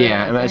holiday.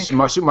 Yeah, and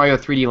Super Mario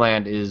 3D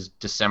Land is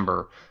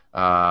December.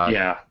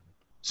 Yeah.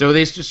 So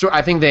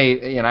I think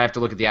they, I have to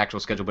look at the actual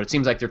schedule, but it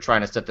seems like they're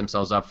trying to set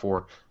themselves up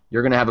for,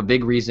 you're going to have a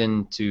big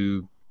reason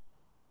to,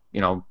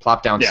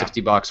 plop down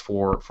 $60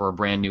 for a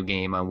brand new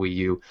game on Wii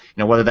U.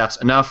 Whether that's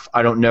enough,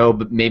 I don't know,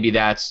 but maybe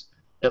that's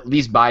at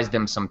least buys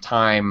them some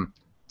time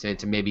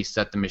to maybe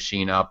set the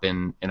machine up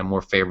in a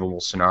more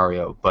favorable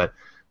scenario. But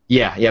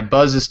yeah,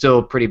 buzz is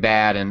still pretty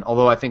bad, and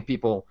although I think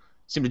people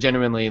seem to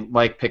genuinely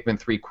like Pikmin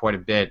 3 quite a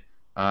bit,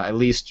 at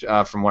least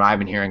from what I've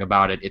been hearing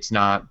about it, it's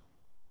not,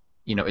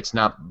 it's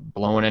not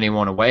blowing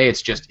anyone away.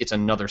 It's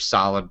another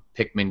solid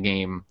Pikmin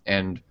game,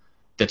 and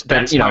that's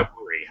my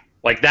worry.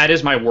 Like, that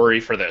is my worry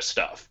for this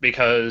stuff,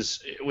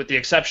 because with the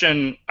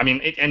exception,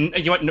 and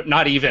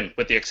not even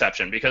with the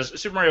exception, because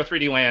Super Mario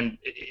 3D Land,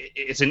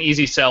 it's an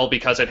easy sell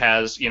because it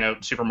has,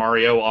 Super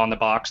Mario on the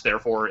box,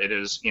 therefore it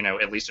is,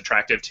 at least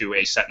attractive to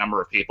a set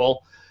number of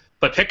people.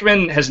 But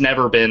Pikmin has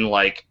never been,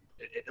 like,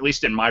 at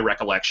least in my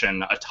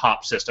recollection, a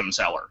top system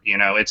seller.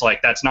 It's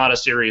like, that's not a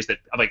series that,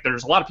 like,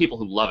 there's a lot of people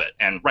who love it,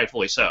 and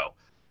rightfully so.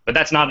 But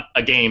that's not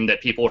a game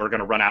that people are going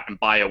to run out and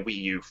buy a Wii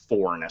U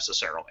for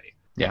necessarily.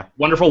 Yeah.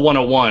 Wonderful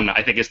 101,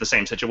 I think, is the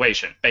same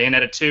situation.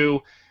 Bayonetta 2,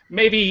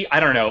 maybe, I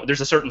don't know,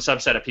 there's a certain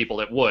subset of people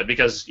that would,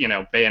 because,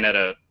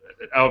 Bayonetta,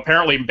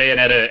 apparently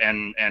Bayonetta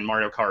and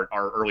Mario Kart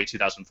are early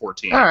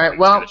 2014. All right,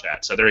 well, the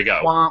chat, so there you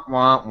go. Wah,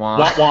 wah, wah.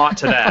 Wah, wah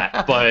to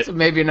that, but... So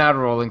maybe not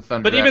Rolling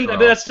Thunder. But even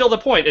that's still the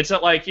point. It's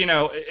not like,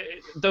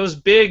 those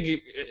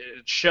big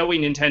showy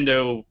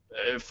Nintendo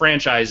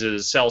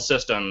franchises sell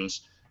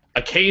systems.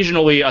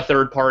 Occasionally a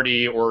third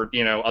party or,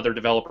 other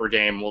developer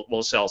game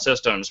will sell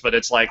systems, but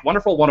it's like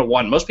Wonderful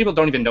 101. Most people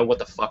don't even know what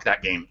the fuck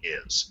that game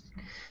is.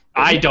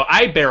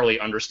 I barely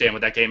understand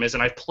what that game is,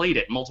 and I've played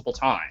it multiple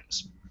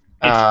times.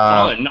 It's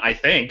fun, I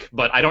think,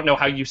 but I don't know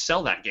how you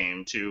sell that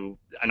game to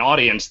an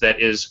audience that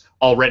is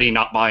already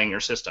not buying your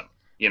system,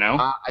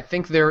 I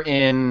think they're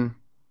in...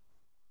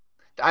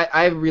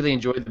 I really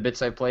enjoyed the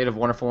bits I played of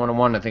Wonderful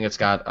 101. I think it's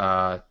got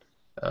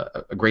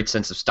a great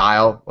sense of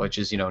style, which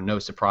is, no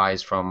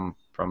surprise from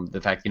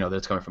the fact, that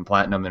it's coming from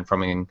Platinum and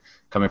coming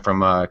from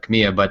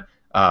Kamiya, but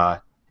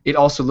it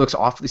also looks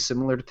awfully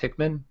similar to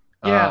Pikmin.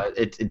 Yeah.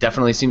 It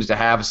definitely seems to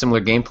have a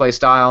similar gameplay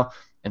style,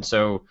 and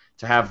so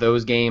to have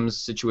those games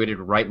situated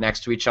right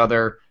next to each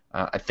other,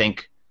 I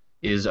think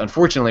is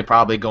unfortunately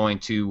probably going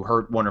to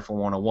hurt Wonderful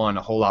 101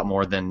 a whole lot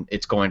more than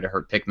it's going to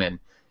hurt Pikmin,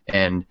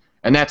 and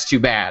that's too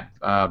bad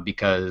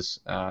because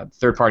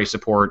third-party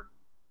support,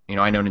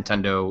 I know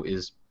Nintendo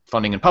is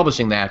funding and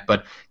publishing that,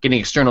 but getting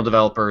external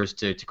developers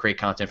to create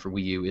content for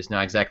Wii U is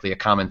not exactly a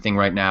common thing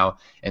right now,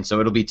 and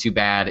so it'll be too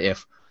bad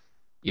if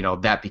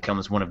that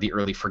becomes one of the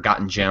early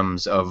forgotten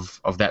gems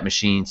of that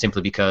machine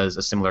simply because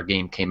a similar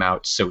game came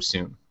out so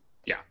soon.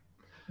 Yeah.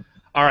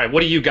 All right,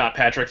 what do you got,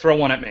 Patrick? Throw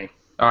one at me.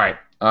 All right.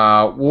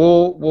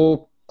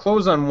 We'll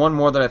close on one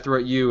more that I threw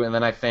at you, and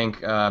then I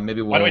think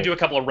maybe we'll... Why don't we do a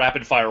couple of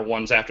rapid-fire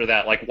ones after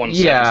that, like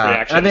one-sentence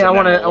reactions? I think I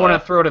want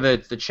to throw to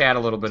the chat a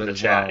little bit as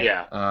chat, well.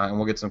 Yeah. And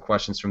we'll get some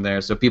questions from there,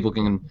 so people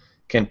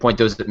can point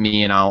those at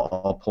me, and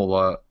I'll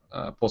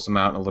pull some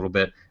out in a little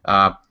bit.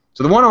 So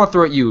the one I want to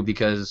throw at you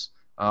because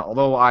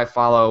although I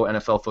follow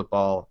NFL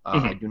football,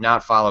 I do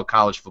not follow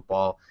college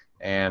football,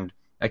 and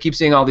I keep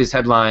seeing all these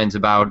headlines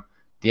about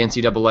the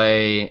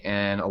NCAA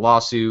and a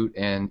lawsuit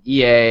and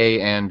EA,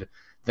 and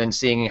then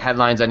seeing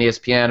headlines on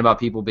ESPN about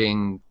people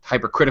being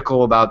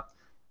hypercritical about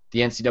the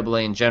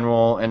NCAA in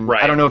general. And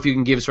right. I don't know if you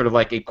can give sort of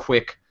like a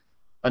quick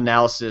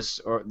analysis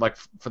or like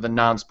for the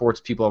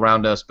non-sports people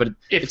around us, but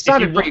it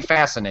sounded pretty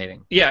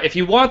fascinating. Yeah, if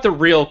you want the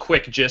real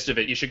quick gist of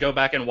it, you should go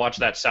back and watch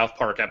that South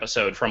Park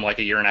episode from like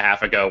a year and a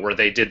half ago where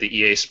they did the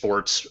EA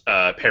Sports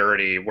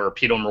parody where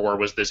Peter Moore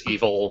was this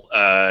evil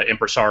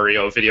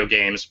impresario of video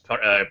games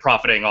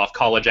profiting off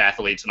college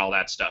athletes and all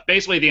that stuff.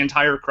 Basically, the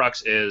entire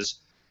crux is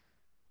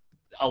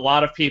a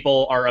lot of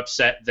people are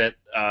upset that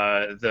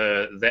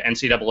the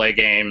NCAA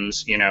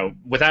games,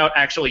 without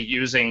actually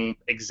using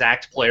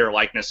exact player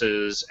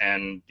likenesses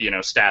and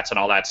stats and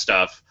all that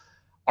stuff,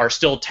 are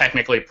still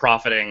technically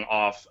profiting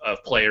off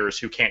of players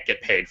who can't get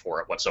paid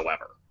for it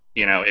whatsoever.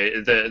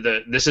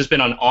 This has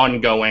been an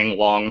ongoing,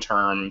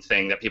 long-term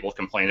thing that people have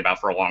complained about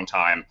for a long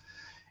time.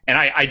 And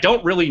I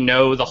don't really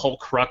know the whole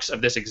crux of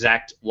this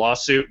exact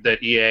lawsuit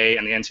that EA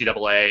and the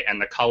NCAA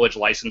and the College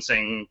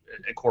Licensing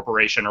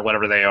Corporation or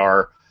whatever they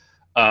are.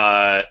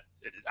 I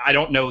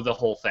don't know the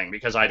whole thing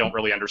because I don't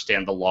really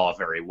understand the law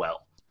very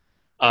well.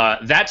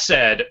 That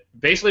said,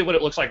 basically what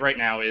it looks like right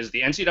now is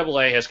the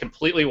NCAA has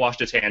completely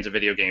washed its hands of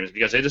video games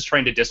because it is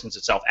trying to distance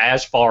itself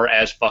as far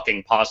as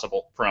fucking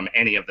possible from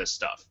any of this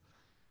stuff.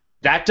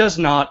 That does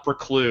not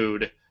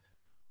preclude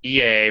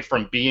EA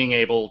from being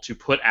able to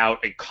put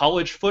out a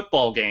college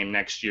football game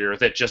next year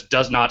that just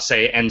does not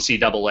say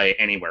NCAA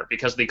anywhere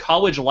because the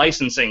college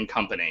licensing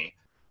company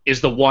is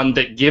the one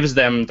that gives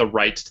them the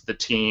rights to the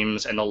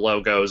teams and the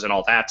logos and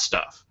all that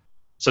stuff.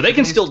 So they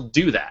can still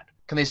do that.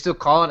 Can they still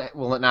call it?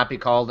 Will it not be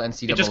called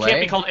NCAA? It just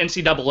can't be called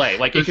NCAA.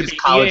 Like it could be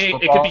EA.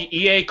 It could be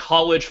EA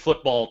College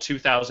Football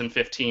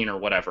 2015 or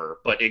whatever,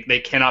 but they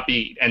cannot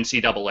be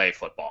NCAA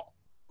football.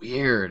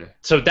 Weird.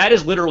 So that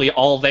is literally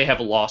all they have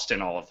lost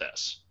in all of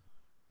this.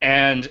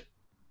 And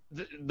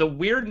the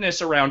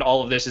weirdness around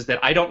all of this is that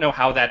I don't know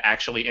how that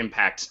actually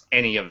impacts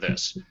any of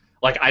this.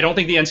 Like, I don't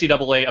think the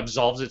NCAA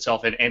absolves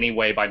itself in any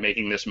way by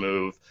making this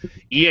move.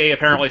 EA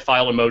apparently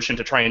filed a motion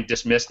to try and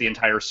dismiss the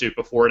entire suit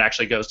before it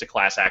actually goes to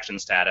class action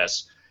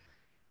status.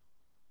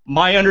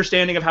 My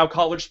understanding of how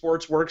college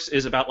sports works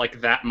is about,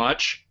 like, that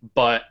much,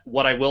 but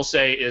what I will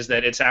say is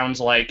that it sounds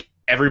like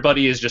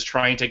everybody is just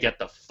trying to get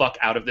the fuck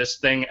out of this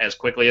thing as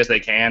quickly as they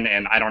can,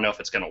 and I don't know if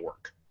it's going to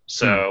work.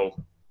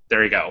 So,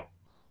 there you go.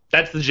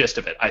 That's the gist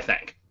of it, I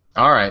think.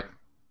 All right.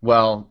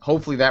 Well,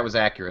 hopefully that was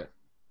accurate.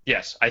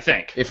 Yes, I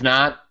think. If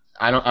not,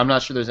 I'm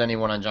not sure there's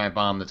anyone on Giant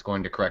Bomb that's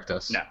going to correct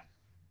us. No.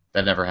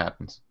 That never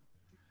happens.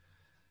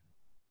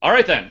 All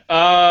right, then.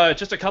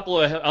 Just a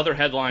couple of other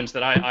headlines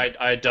that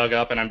I dug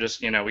up, and I'm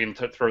just, we can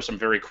throw some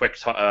very quick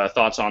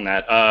thoughts on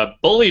that.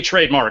 Bully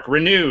trademark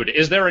renewed.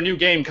 Is there a new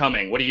game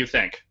coming? What do you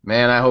think?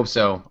 Man, I hope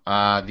so.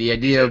 The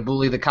idea of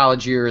Bully the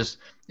College Years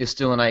is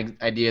still an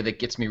idea that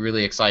gets me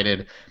really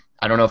excited.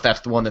 I don't know if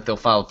that's the one that they'll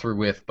follow through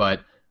with, but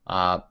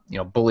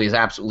Bully is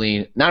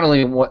absolutely not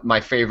only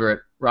my favorite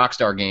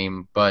Rockstar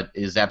game, but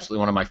is absolutely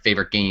one of my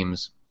favorite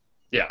games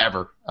Yeah.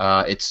 ever.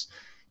 It's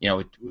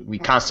we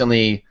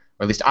constantly,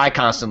 or at least I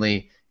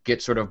constantly,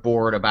 get sort of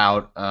bored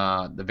about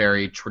the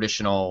very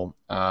traditional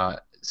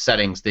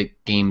settings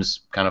that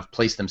games kind of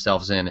place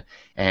themselves in,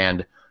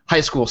 and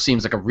high school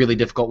seems like a really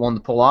difficult one to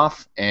pull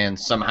off, and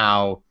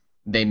somehow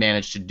they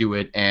managed to do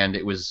it, and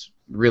it was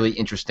really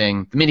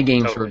interesting. The mini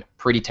games were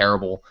pretty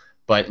terrible,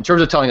 but in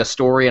terms of telling a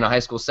story in a high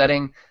school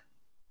setting,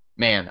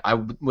 man, I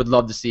would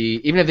love to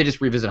see, even if they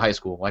just revisit high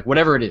school, like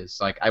whatever it is,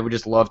 like I would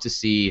just love to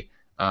see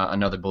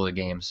another bullet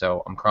game.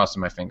 So I'm crossing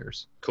my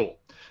fingers. Cool.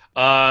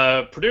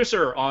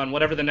 Producer on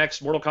whatever the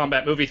next Mortal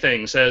Kombat movie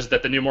thing says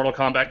that the new Mortal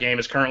Kombat game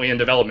is currently in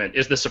development.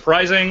 Is this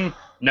surprising?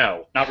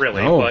 No, not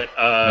really. No. But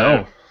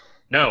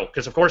no,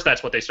 because of course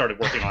that's what they started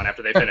working on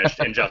after they finished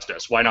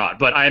Injustice. Why not?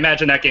 But I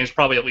imagine that game's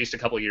probably at least a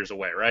couple years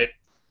away, right?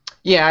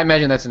 Yeah, I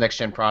imagine that's a next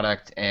gen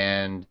product,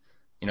 and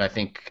I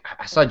think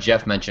I saw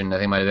Jeff mention, I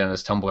think it might have been on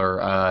his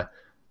Tumblr.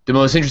 The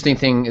most interesting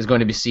thing is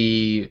going to be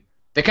see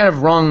they kind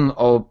of wrung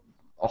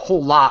a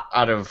whole lot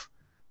out of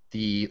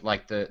the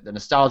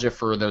nostalgia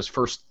for those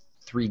first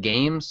 3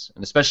 games,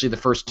 and especially the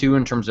first 2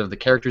 in terms of the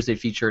characters they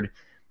featured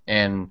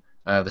and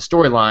the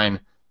storyline.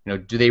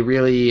 Do they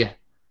really?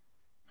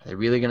 Are they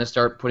really going to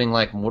start putting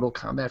like Mortal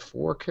Kombat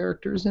 4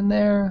 characters in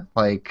there?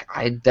 Like,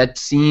 that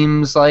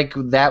seems like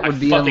that would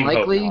be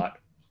unlikely. Hope not.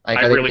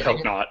 I really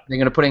hope not. They're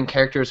going to put in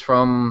characters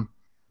from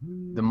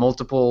the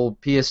multiple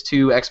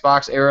PS2,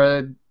 Xbox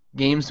era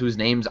games whose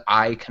names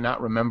I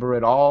cannot remember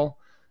at all.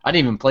 I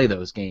didn't even play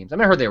those games. I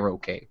mean, I heard they were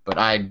okay, but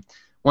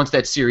once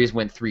that series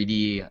went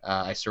 3D,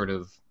 I sort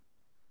of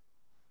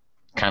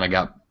kind of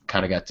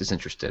got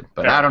disinterested.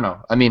 But I don't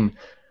know. I mean,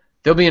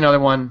 there'll be another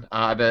one.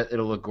 I bet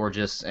it'll look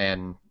gorgeous,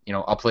 and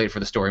I'll play it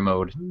for the story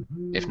mode,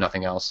 if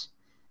nothing else.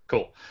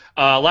 Cool.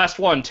 Last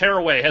one.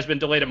 Tearaway has been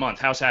delayed a month.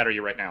 How sad are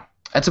you right now?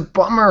 That's a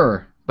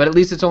bummer. But at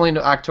least it's only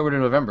October to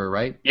November,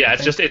 right? Yeah,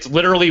 it's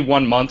literally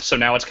 1 month, so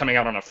now it's coming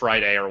out on a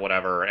Friday or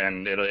whatever,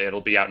 and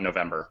it'll be out in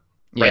November.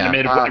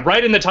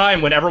 Right in the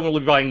time when everyone will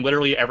be buying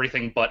literally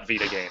everything but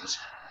Vita games.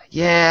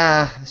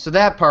 Yeah, so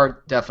that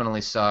part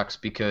definitely sucks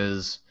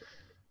because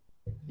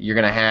you're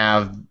going to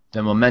have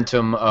the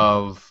momentum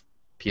of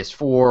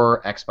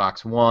PS4,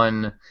 Xbox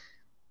One,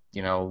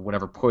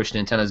 whatever push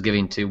Nintendo's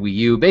giving to Wii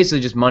U.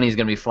 Basically just money is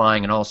going to be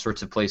flying in all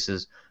sorts of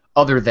places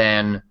other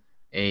than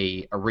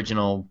a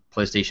original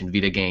PlayStation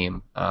Vita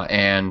game,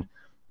 and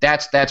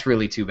that's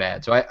really too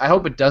bad. So I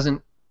hope it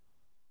doesn't.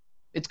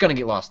 It's going to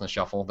get lost in the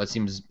shuffle. That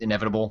seems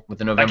inevitable with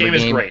the November game. That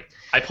game is great.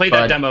 I played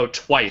that demo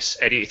twice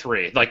at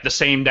E3. Like the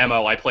same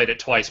demo, I played it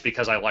twice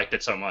because I liked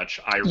it so much.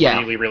 I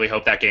really, really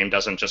hope that game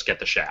doesn't just get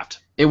the shaft.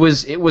 It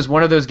was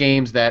one of those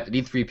games that at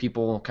E3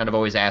 people kind of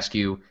always ask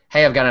you,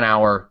 hey, I've got an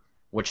hour.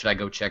 What should I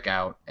go check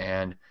out?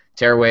 And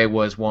Tearaway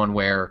was one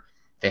where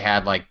they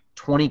had like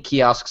 20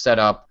 kiosks set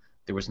up.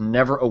 There was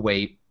never a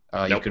wait.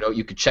 Nope.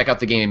 You could check out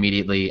the game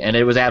immediately, and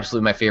it was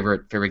absolutely my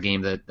favorite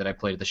game that I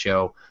played at the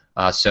show.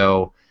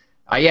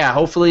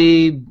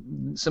 Hopefully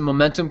some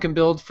momentum can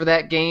build for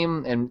that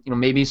game, and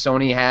maybe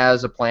Sony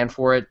has a plan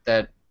for it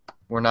that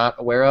we're not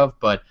aware of.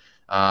 But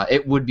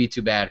it would be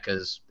too bad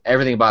because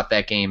everything about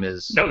that game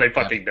is no, they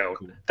fucking don't.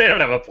 Cool. They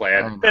don't have a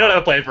plan. They don't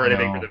have a plan for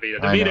anything for the Vita.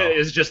 The Vita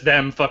is just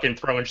them fucking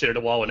throwing shit at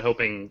a wall and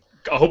hoping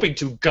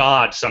to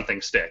God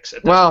something sticks.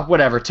 Well,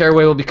 whatever.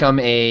 Tearaway will become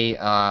a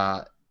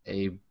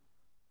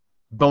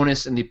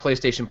bonus in the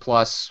PlayStation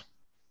Plus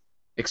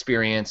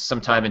experience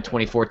sometime in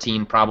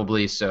 2014,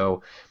 probably.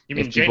 So you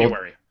mean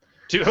January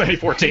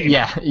 2014?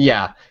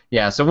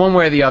 Yeah. So one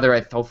way or the other,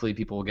 hopefully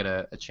people will get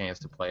a chance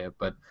to play it.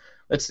 But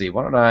let's see.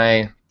 Let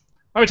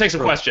me take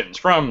some questions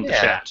from the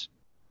chat.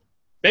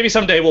 Maybe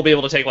someday we'll be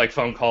able to take like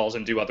phone calls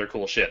and do other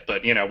cool shit.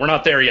 But we're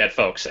not there yet,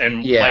 folks.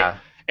 And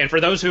and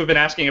for those who have been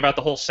asking about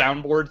the whole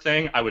soundboard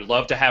thing, I would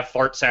love to have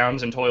fart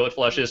sounds and toilet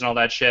flushes and all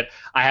that shit.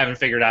 I haven't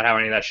figured out how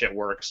any of that shit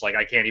works. Like,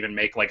 I can't even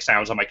make like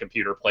sounds on my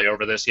computer play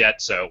over this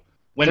yet. So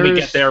when we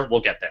get there, we'll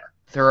get there.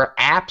 There are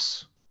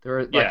apps.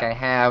 I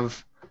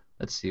have.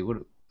 Let's see. What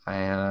I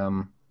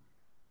am.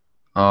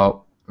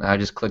 Oh, I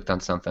just clicked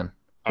on something.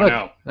 Oh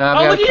no!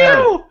 Look at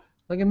you!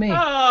 Look at me.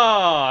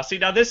 Oh, see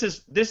now this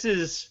is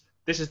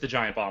the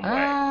giant bomb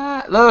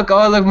way. Look! Oh,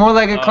 I look more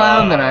like a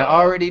clown than I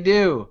already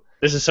do.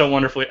 This is so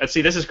wonderfully.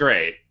 See, this is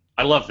great.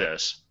 I love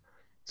this.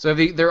 So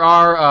there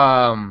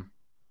are.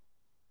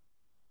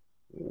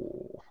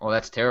 Oh,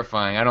 that's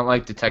terrifying. I don't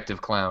like Detective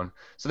Clown.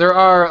 So there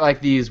are like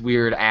these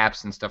weird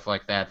apps and stuff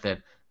like that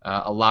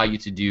allow you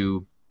to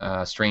do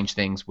strange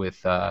things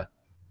with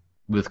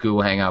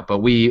Google Hangout.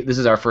 But this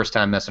is our first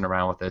time messing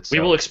around with it. So.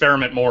 We will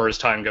experiment more as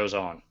time goes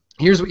on.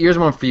 Here's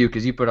one for you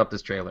because you put up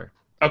this trailer.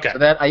 Okay. So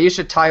that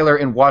Aisha Tyler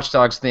in Watch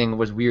Dogs thing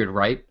was weird,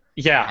 right?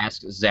 Yeah.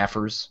 Ask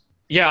Zaffers.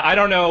 Yeah, I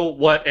don't know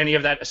what any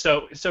of that.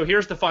 So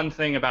here's the fun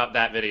thing about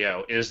that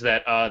video is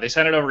that they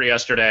sent it over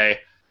yesterday.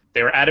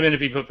 They were adamant to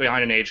be put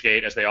behind an age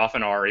gate, as they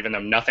often are, even though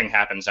nothing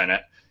happens in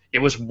it. It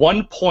was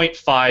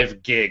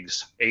 1.5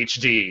 gigs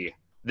HD.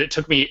 That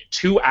took me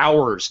 2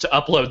 hours to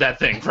upload that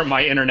thing from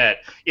my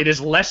internet. It is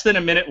less than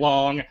a minute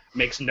long,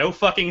 makes no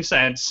fucking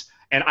sense,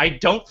 and I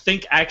don't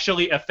think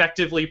actually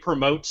effectively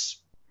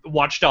promotes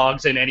Watch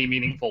Dogs in any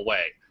meaningful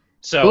way.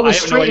 So Well, I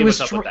have no idea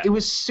what's up with that. it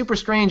was super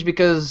strange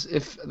because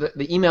if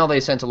the email they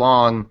sent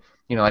along,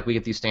 like we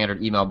get these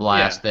standard email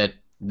blasts that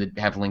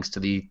have links to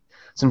the.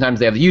 Sometimes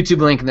they have the YouTube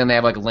link, and then they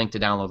have like a link to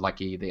download like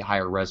the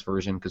higher res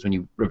version, because when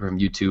you rip it from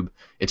YouTube,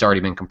 it's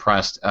already been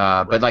compressed.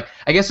 But like,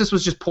 I guess this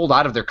was just pulled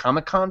out of their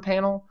Comic-Con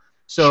panel.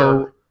 So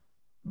Sure.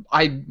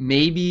 I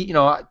maybe,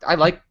 I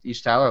like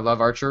Ish Tyler. I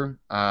love Archer.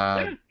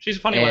 Yeah, she's a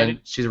funny and lady.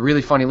 she's a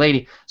really funny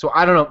lady. So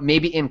I don't know.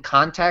 Maybe in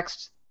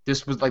context,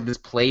 this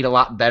played a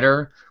lot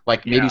better.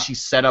 Like maybe Yeah. she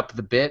set up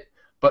the bit.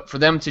 But for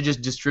them to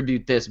just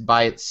distribute this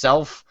by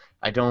itself,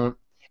 I don't.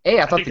 I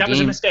I thought think the that was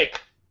a game. mistake.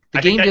 The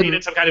I think game that didn't.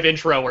 needed some kind of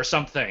intro or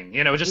something.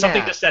 Just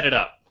something Yeah. to set it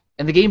up.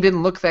 And the game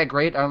didn't look that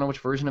great. I don't know which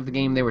version of the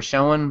game they were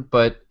showing,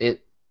 but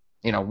it,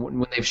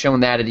 when they've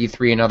shown that at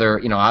E3 and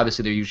other,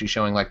 obviously they're usually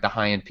showing like the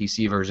high-end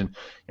PC version.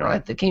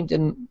 The game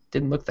didn't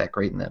look that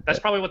great in that. That's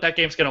probably what that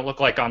game's going to look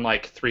like on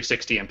like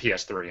 360 and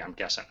PS3, I'm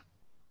guessing.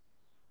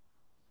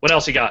 What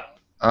else you got?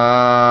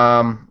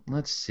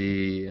 Let's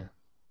see.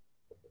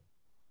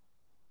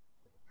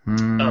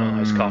 Oh,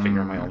 iced coffee,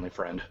 you're my only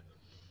friend.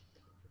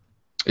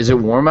 Is it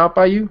warm out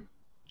by you?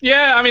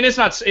 Yeah, I mean it's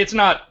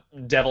not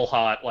devil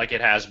hot like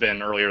it has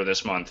been earlier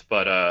this month,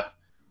 but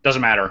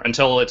doesn't matter.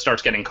 Until it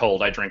starts getting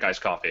cold, I drink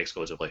iced coffee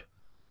exclusively.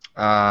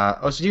 So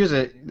this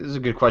is a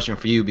good question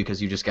for you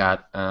because you just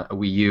got a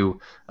Wii U.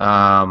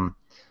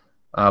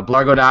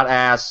 Blargo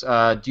asks,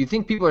 do you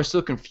think people are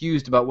still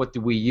confused about what the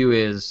Wii U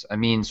is? I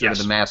mean, sort of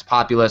Yes. the mass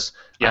populace.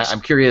 Yes.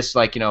 I'm curious,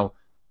 like,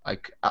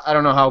 I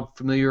don't know how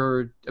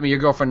familiar. I mean, your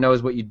girlfriend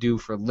knows what you do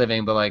for a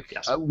living, but like,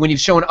 Yes. when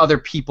you've shown other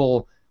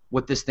people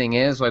what this thing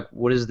is, like,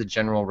 what is the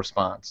general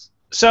response?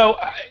 So,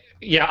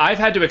 yeah, I've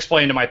had to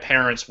explain to my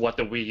parents what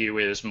the Wii U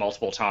is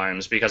multiple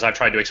times because I've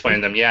tried to explain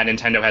to them, yeah,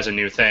 Nintendo has a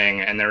new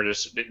thing, and they're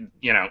just,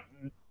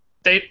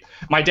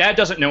 my dad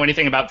doesn't know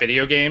anything about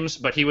video games,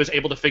 but he was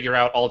able to figure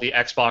out all the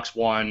Xbox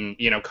One,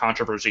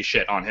 controversy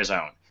shit on his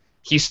own.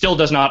 He still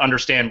does not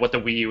understand what the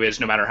Wii U is,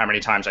 no matter how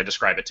many times I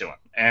describe it to him.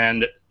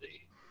 And,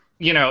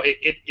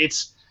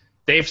 it's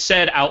they've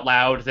said out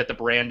loud that the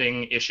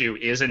branding issue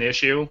is an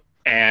issue,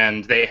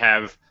 and they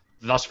have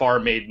thus far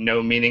made no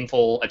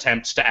meaningful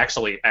attempts to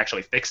actually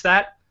fix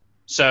that.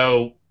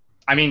 So,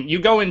 I mean, you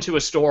go into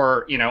a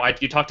store, you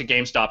talk to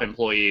GameStop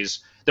employees,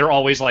 they're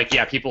always like,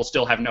 yeah, people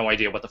still have no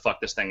idea what the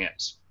fuck this thing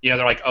is. They're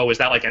like, oh, is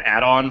that like an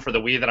add-on for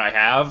the Wii that I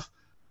have?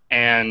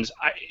 And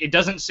it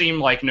doesn't seem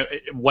like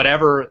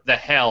whatever the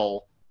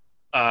hell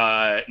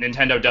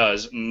Nintendo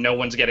does, no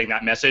one's getting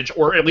that message,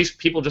 or at least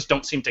people just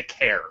don't seem to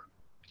care.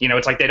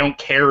 It's like they don't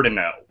care to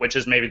know, which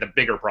is maybe the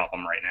bigger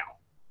problem right now.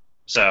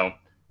 So,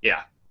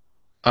 yeah.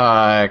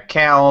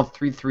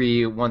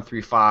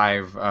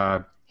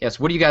 Cal33135. Yes,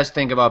 what do you guys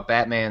think about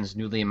Batman's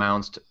newly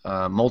announced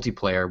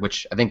multiplayer,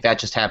 which I think that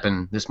just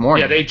happened this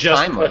morning? Yeah, they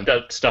just Timely. put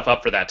the stuff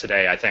up for that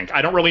today, I think.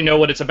 I don't really know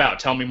what it's about.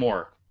 Tell me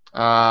more.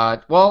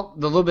 Well,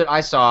 the little bit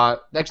I saw,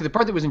 actually the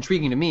part that was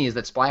intriguing to me is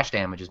that Splash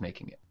Damage is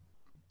making it.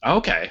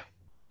 Okay.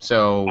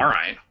 So, All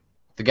right.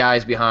 the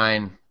guys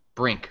behind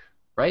Brink,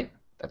 right?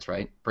 That's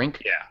right,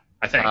 Brink. Yeah,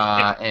 I think.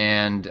 Yeah.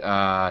 And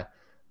I'm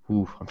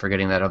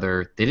forgetting that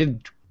other. They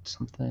did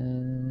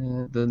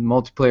something. The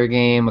multiplayer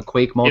game, a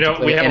Quake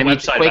multiplayer. We have enemy, a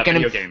website Quake about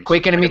video games.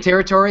 Quake Enemy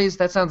Territories.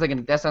 That sounds like a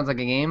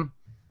game.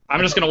 I'm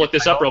just going to look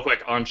this up real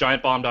quick on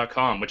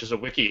giantbomb.com, which is a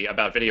wiki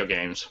about video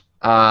games.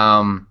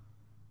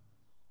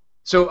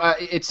 So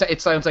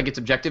it sounds like it's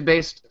objective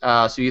based.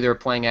 So you're either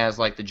playing as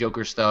like the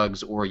Joker's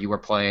thugs, or you are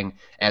playing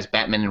as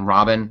Batman and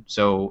Robin.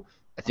 So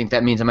I think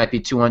that means it might be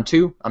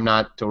 2-on-2. I'm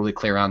not totally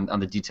clear on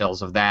the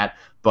details of that,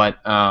 but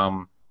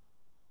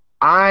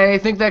I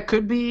think that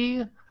could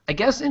be, I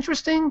guess,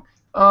 interesting.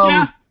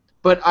 Yeah.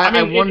 But I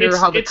mean, wonder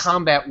how the it's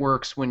combat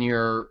works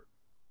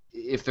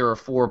if there are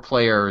 4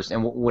 players,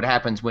 and what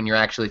happens when you're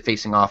actually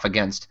facing off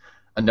against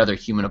another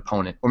human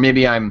opponent. Or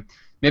maybe I'm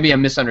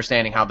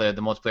misunderstanding how the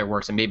multiplayer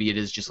works, and maybe it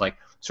is just like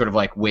sort of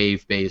like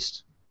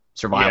wave-based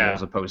survival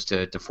as opposed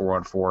to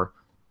 4-on-4.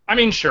 I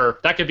mean, sure,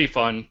 that could be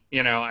fun.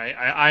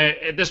 I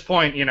at this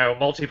point,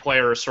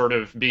 multiplayer is sort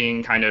of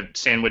being kind of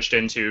sandwiched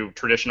into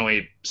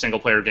traditionally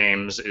single-player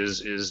games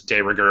is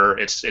de rigueur.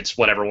 It's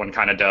what everyone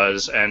kind of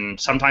does, and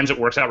sometimes it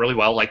works out really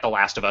well, like The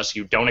Last of Us.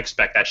 You don't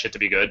expect that shit to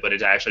be good, but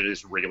it actually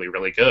is really,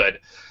 really good.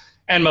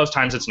 And most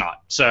times it's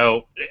not.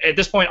 So at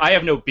this point, I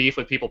have no beef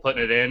with people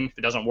putting it in. If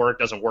it doesn't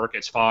work,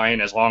 it's fine,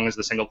 as long as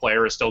the single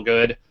player is still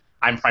good.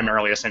 I'm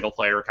primarily a single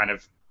player kind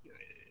of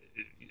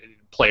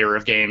player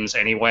of games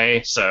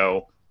anyway,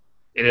 so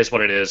it is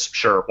what it is.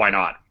 Sure, why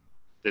not?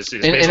 This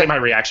is basically my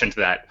reaction to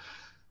that.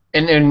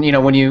 And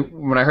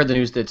when I heard the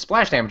news that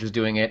Splash Damage was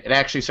doing it, it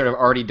actually sort of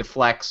already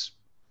deflects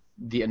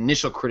the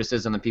initial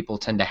criticism that people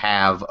tend to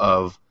have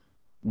of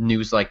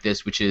news like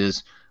this, which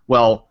is,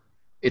 well,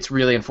 it's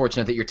really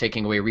unfortunate that you're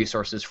taking away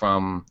resources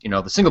from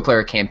the single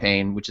player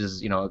campaign, which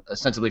is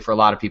ostensibly for a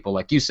lot of people,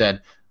 like you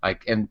said,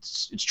 and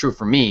it's true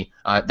for me.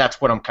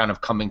 That's what I'm kind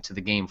of coming to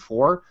the game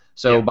for.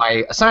 So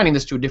by assigning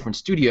this to a different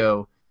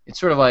studio, it's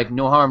sort of like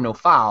no harm, no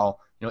foul.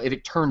 If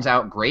it turns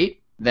out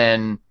great,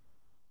 then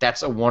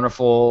that's a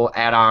wonderful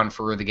add-on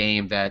for the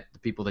game that the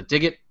people that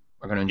dig it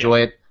are going to enjoy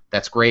it.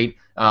 That's great,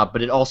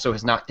 but it also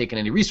has not taken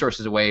any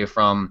resources away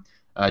from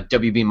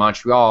WB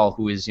Montreal,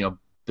 who is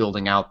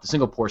building out the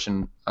single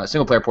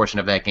player portion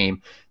of that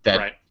game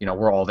that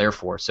we're all there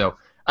for. So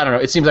I don't know.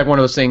 It seems like one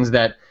of those things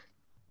that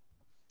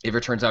if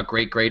it turns out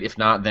great. If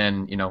not,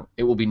 then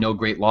it will be no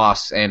great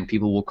loss, and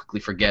people will quickly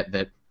forget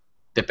that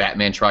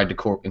Batman tried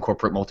to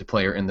incorporate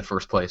multiplayer in the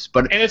first place.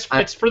 But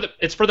it's for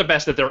the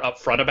best that they're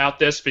upfront about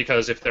this,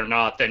 because if they're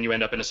not, then you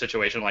end up in a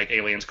situation like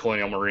Aliens: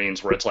 Colonial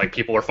Marines, where it's like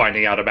people are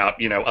finding out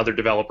about other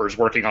developers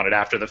working on it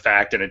after the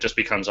fact, and it just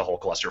becomes a whole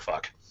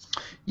clusterfuck.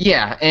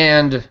 Yeah,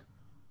 and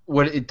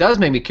what it does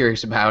make me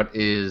curious about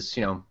is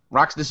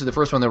this is the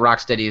first one that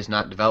Rocksteady is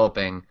not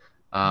developing.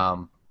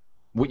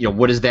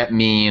 What does that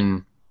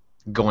mean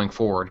going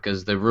forward?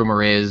 Because the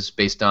rumor is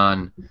based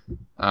on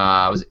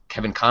was it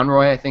Kevin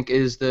Conroy, I think,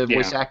 is the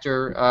voice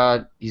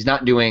actor. He's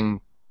not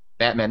doing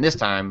Batman this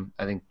time.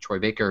 I think Troy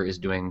Baker is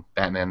doing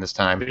Batman this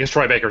time. Because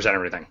Troy Baker's and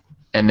everything.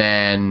 And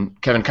then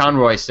Kevin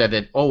Conroy said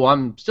that,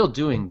 I'm still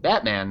doing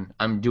Batman.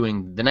 I'm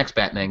doing the next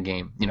Batman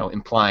game,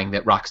 implying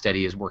that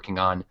Rocksteady is working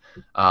on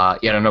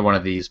yet another one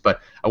of these.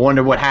 But I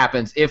wonder what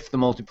happens if the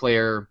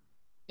multiplayer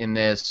in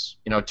this,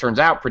 turns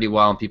out pretty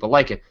well and people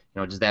like it.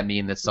 Does that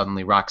mean that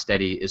suddenly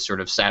Rocksteady is sort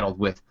of saddled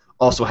with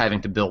also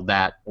having to build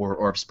that,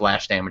 or if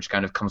Splash Damage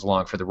kind of comes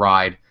along for the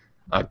ride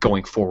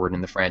going forward in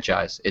the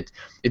franchise? It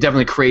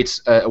definitely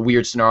creates a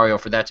weird scenario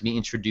for that to be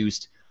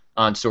introduced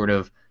on sort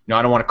of,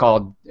 I don't want to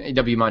call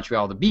AW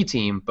Montreal the B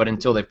team, but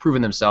until they've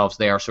proven themselves,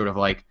 they are sort of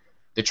like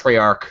the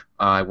Treyarch,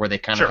 where they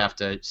kind of have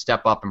to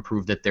step up and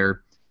prove that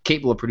they're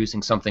capable of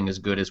producing something as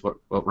good as what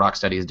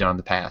Rocksteady has done in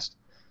the past.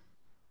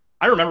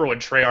 I remember when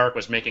Treyarch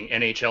was making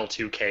NHL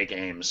 2K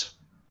games.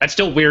 That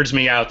still weirds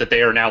me out that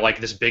they are now like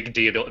this big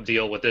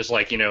deal with this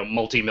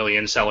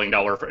multi-million selling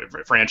dollar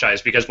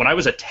franchise, because when I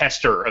was a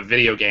tester of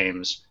video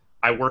games,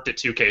 I worked at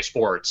 2K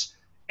Sports,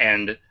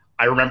 and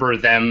I remember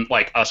them,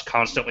 us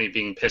constantly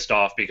being pissed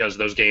off because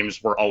those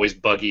games were always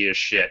buggy as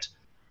shit.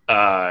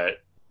 And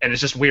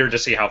it's just weird to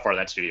see how far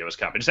that studio has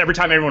come. Just every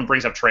time everyone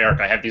brings up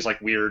Treyarch, I have these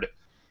weird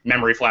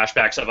memory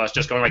flashbacks of us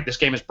just going this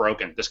game is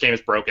broken. This game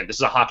is broken. This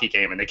is a hockey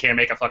game, and they can't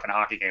make a fucking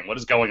hockey game. What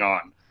is going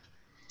on?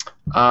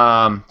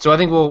 So I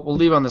think we'll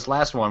leave on this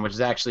last one, which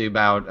is actually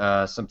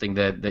about something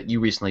that you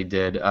recently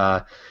did.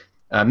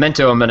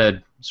 Mento, I'm going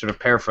to sort of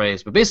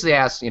paraphrase, but basically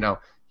asked, you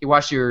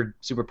watched your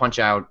Super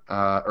Punch-Out,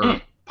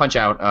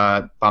 Punch-Out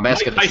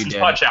Bombastica that you did.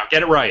 Punch-Out,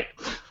 get it right.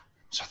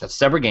 So that's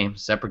separate game,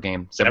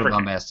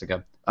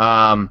 Bombastica.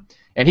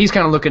 And he's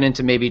kind of looking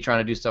into maybe trying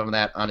to do some of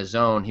that on his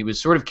own. He was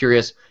sort of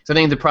curious, because I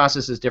think the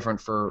process is different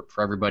for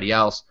everybody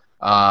else.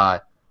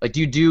 Do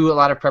you do a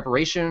lot of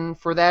preparation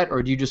for that,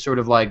 or do you just sort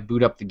of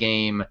boot up the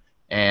game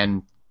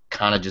and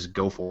kind of just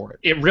go for it?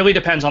 It really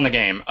depends on the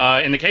game.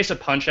 In the case of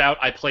Punch-Out,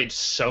 I played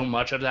so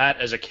much of that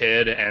as a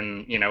kid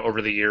and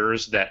over the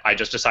years that I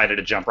just decided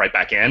to jump right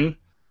back in,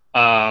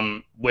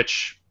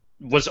 which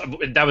was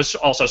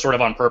also sort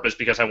of on purpose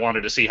because I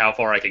wanted to see how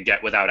far I could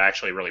get without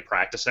actually really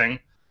practicing.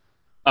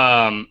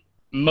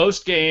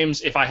 Most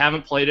games, if I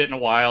haven't played it in a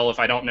while, if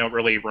I don't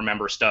really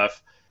remember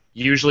stuff,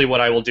 usually what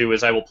I will do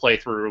is I will play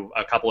through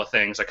a couple of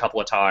things a couple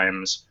of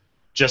times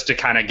just to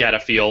kind of get a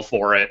feel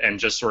for it and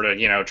just sort of,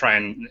 try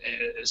and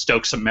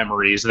stoke some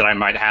memories that I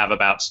might have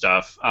about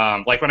stuff.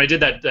 Like when I did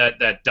that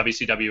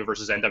WCW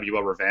versus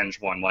NWO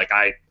Revenge one,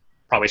 I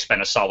probably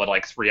spent a solid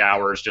 3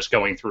 hours just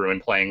going through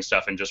and playing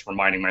stuff and just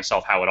reminding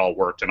myself how it all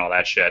worked and all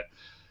that shit.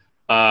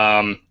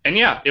 And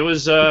yeah, it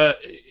was...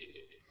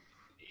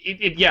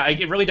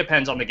 It really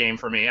depends on the game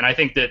for me, and I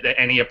think that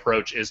any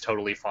approach is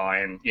totally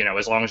fine,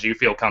 as long as you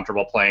feel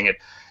comfortable playing it.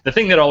 The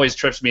thing that always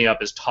trips me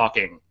up is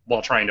talking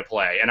while trying to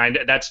play, and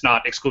that's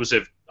not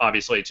exclusive,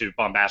 obviously, to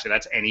Bombastic.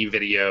 That's any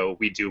video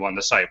we do on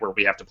the site where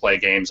we have to play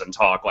games and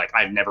talk.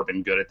 I've never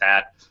been good at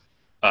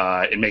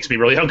that. It makes me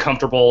really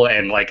uncomfortable,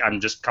 and I'm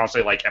just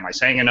constantly am I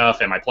saying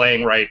enough? Am I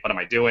playing right? What am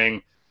I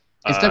doing?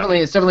 It's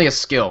definitely a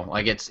skill.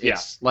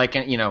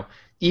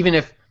 Even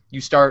if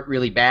you start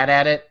really bad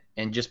at it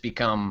and just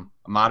become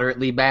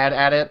moderately bad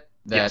at it,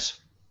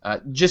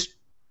 just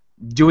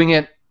doing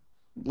it,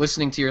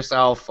 listening to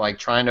yourself,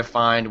 trying to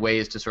find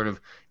ways to sort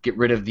of get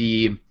rid of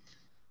the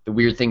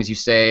weird things you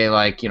say,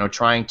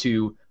 trying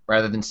to,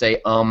 rather than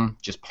say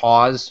just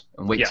pause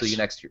and wait till your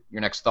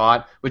next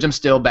thought, which I'm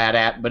still bad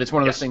at, but it's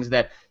one of those things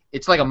that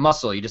it's like a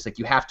muscle. You just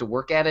you have to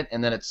work at it,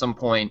 and then at some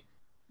point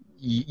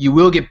you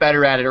will get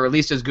better at it, or at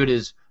least as good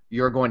as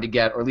you're going to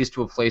get, or at least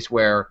to a place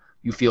where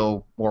you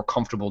feel more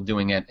comfortable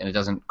doing it and it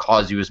doesn't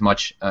cause you as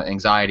much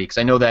anxiety. Because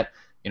I know that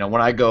when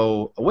I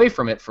go away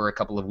from it for a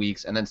couple of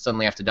weeks and then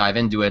suddenly have to dive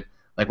into it,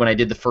 like when I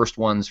did the first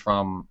ones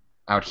from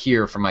out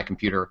here from my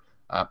computer,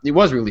 it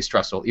was really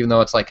stressful, even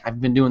though it's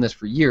I've been doing this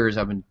for years,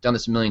 done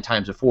this a million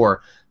times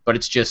before, but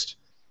it's just,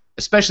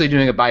 especially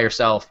doing it by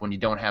yourself when you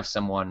don't have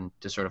someone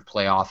to sort of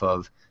play off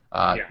of,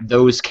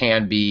 those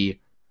can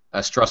be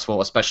stressful,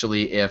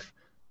 especially if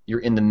you're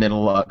in the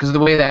middle of, because the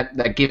way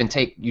that give and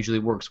take usually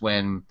works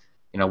when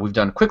we've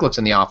done quick looks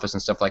in the office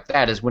and stuff like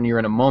that, is when you're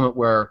in a moment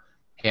where,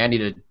 hey, I need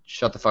to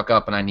shut the fuck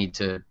up and I need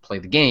to play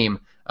the game,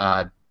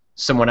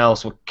 someone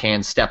else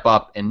can step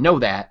up and know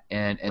that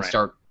and Right.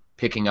 start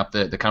picking up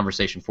the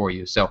conversation for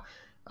you. So,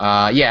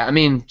 yeah, I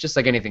mean, just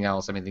like anything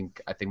else, I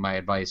think my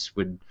advice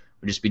would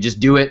just be just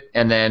do it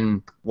and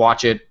then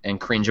watch it and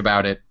cringe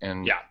about it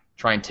and Yeah.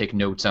 try and take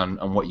notes on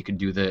what you can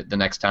do the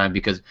next time,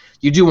 because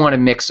you do want a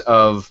mix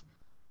of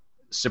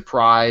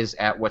surprise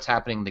at what's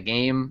happening in the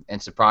game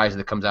and surprise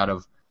that comes out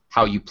of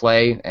how you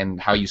play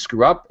and how you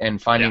screw up,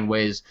 and finding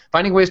ways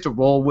to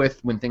roll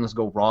with when things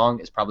go wrong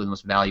is probably the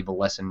most valuable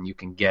lesson you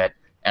can get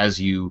as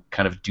you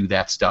kind of do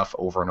that stuff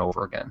over and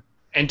over again.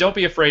 And don't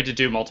be afraid to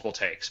do multiple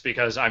takes,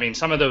 because, I mean,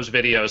 some of those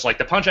videos, like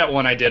the Punch-Out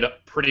one I did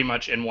pretty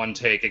much in one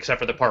take, except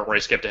for the part where I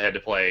skipped ahead to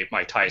play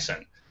Mike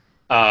Tyson.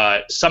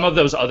 Some of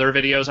those other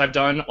videos I've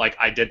done, like,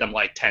 I did them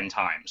like 10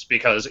 times,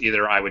 because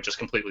either I would just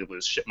completely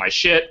lose my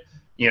shit,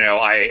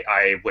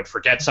 I would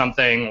forget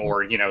something,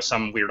 or,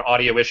 some weird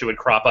audio issue would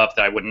crop up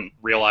that I wouldn't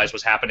realize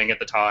was happening at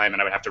the time,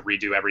 and I would have to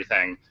redo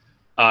everything.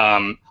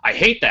 I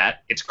hate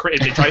that. It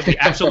drives me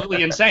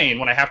absolutely insane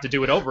when I have to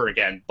do it over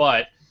again,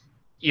 but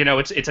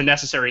it's a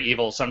necessary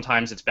evil.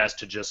 Sometimes it's best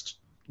to just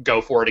go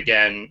for it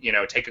again,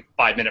 take a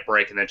 5-minute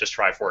break and then just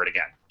try for it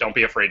again. Don't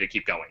be afraid to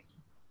keep going.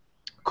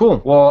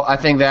 Cool. Well, I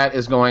think that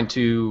is going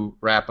to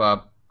wrap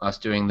up us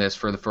doing this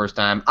for the first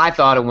time. I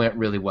thought it went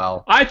really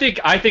well. I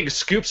think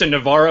Scoops and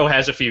Navarro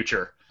has a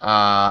future.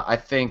 I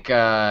think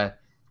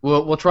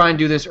we'll try and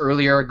do this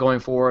earlier going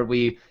forward.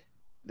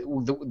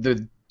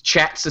 The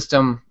chat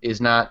system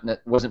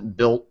wasn't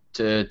built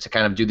to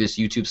kind of do this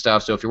YouTube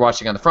stuff. So if you're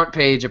watching on the front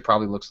page, it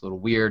probably looks a little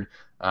weird.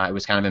 It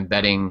was kind of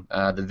embedding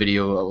the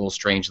video a little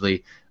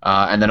strangely,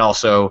 and then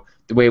also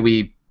the way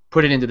we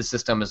put it into the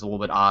system is a little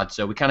bit odd.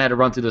 So we kind of had to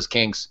run through those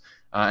kinks,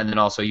 and then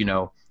also,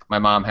 my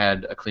mom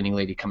had a cleaning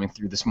lady coming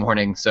through this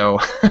morning, so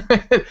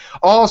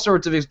all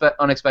sorts of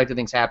unexpected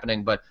things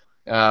happening. But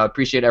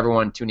appreciate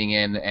everyone tuning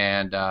in,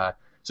 and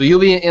so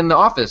you'll be in the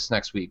office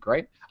next week,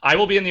 right? I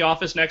will be in the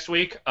office next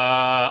week.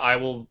 I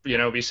will,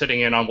 be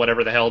sitting in on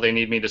whatever the hell they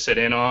need me to sit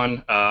in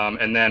on,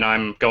 and then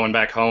I'm going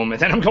back home,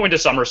 and then I'm going to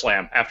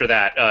SummerSlam after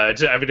that. I'm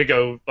going to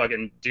go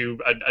fucking do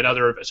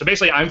another. So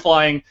basically, I'm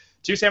flying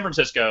to San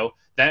Francisco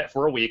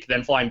for a week,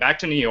 then flying back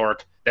to New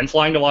York, then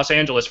flying to Los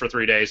Angeles for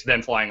 3 days,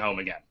 then flying home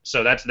again.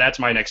 So that's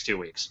my next 2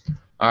 weeks.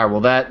 All right.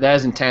 Well, that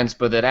is intense,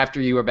 but that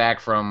after you are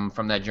back from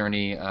that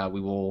journey,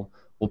 we'll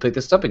pick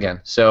this up again.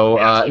 So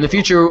in the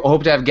future, we'll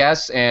hope to have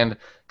guests, and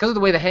because of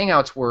the way the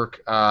Hangouts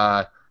work,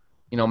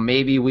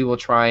 maybe we will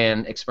try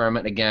and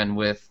experiment again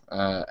with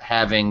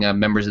having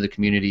members of the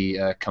community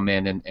come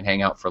in and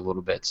hang out for a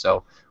little bit.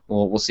 So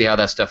we'll see how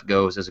that stuff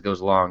goes as it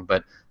goes along.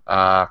 But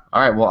all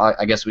right, well,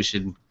 I guess we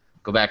should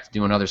go back to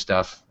doing other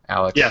stuff,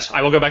 Alex. Yes,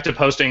 I will go back to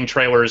posting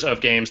trailers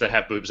of games that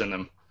have boobs in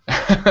them.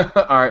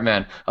 All right,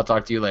 man. I'll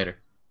talk to you later.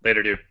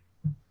 Later, dude.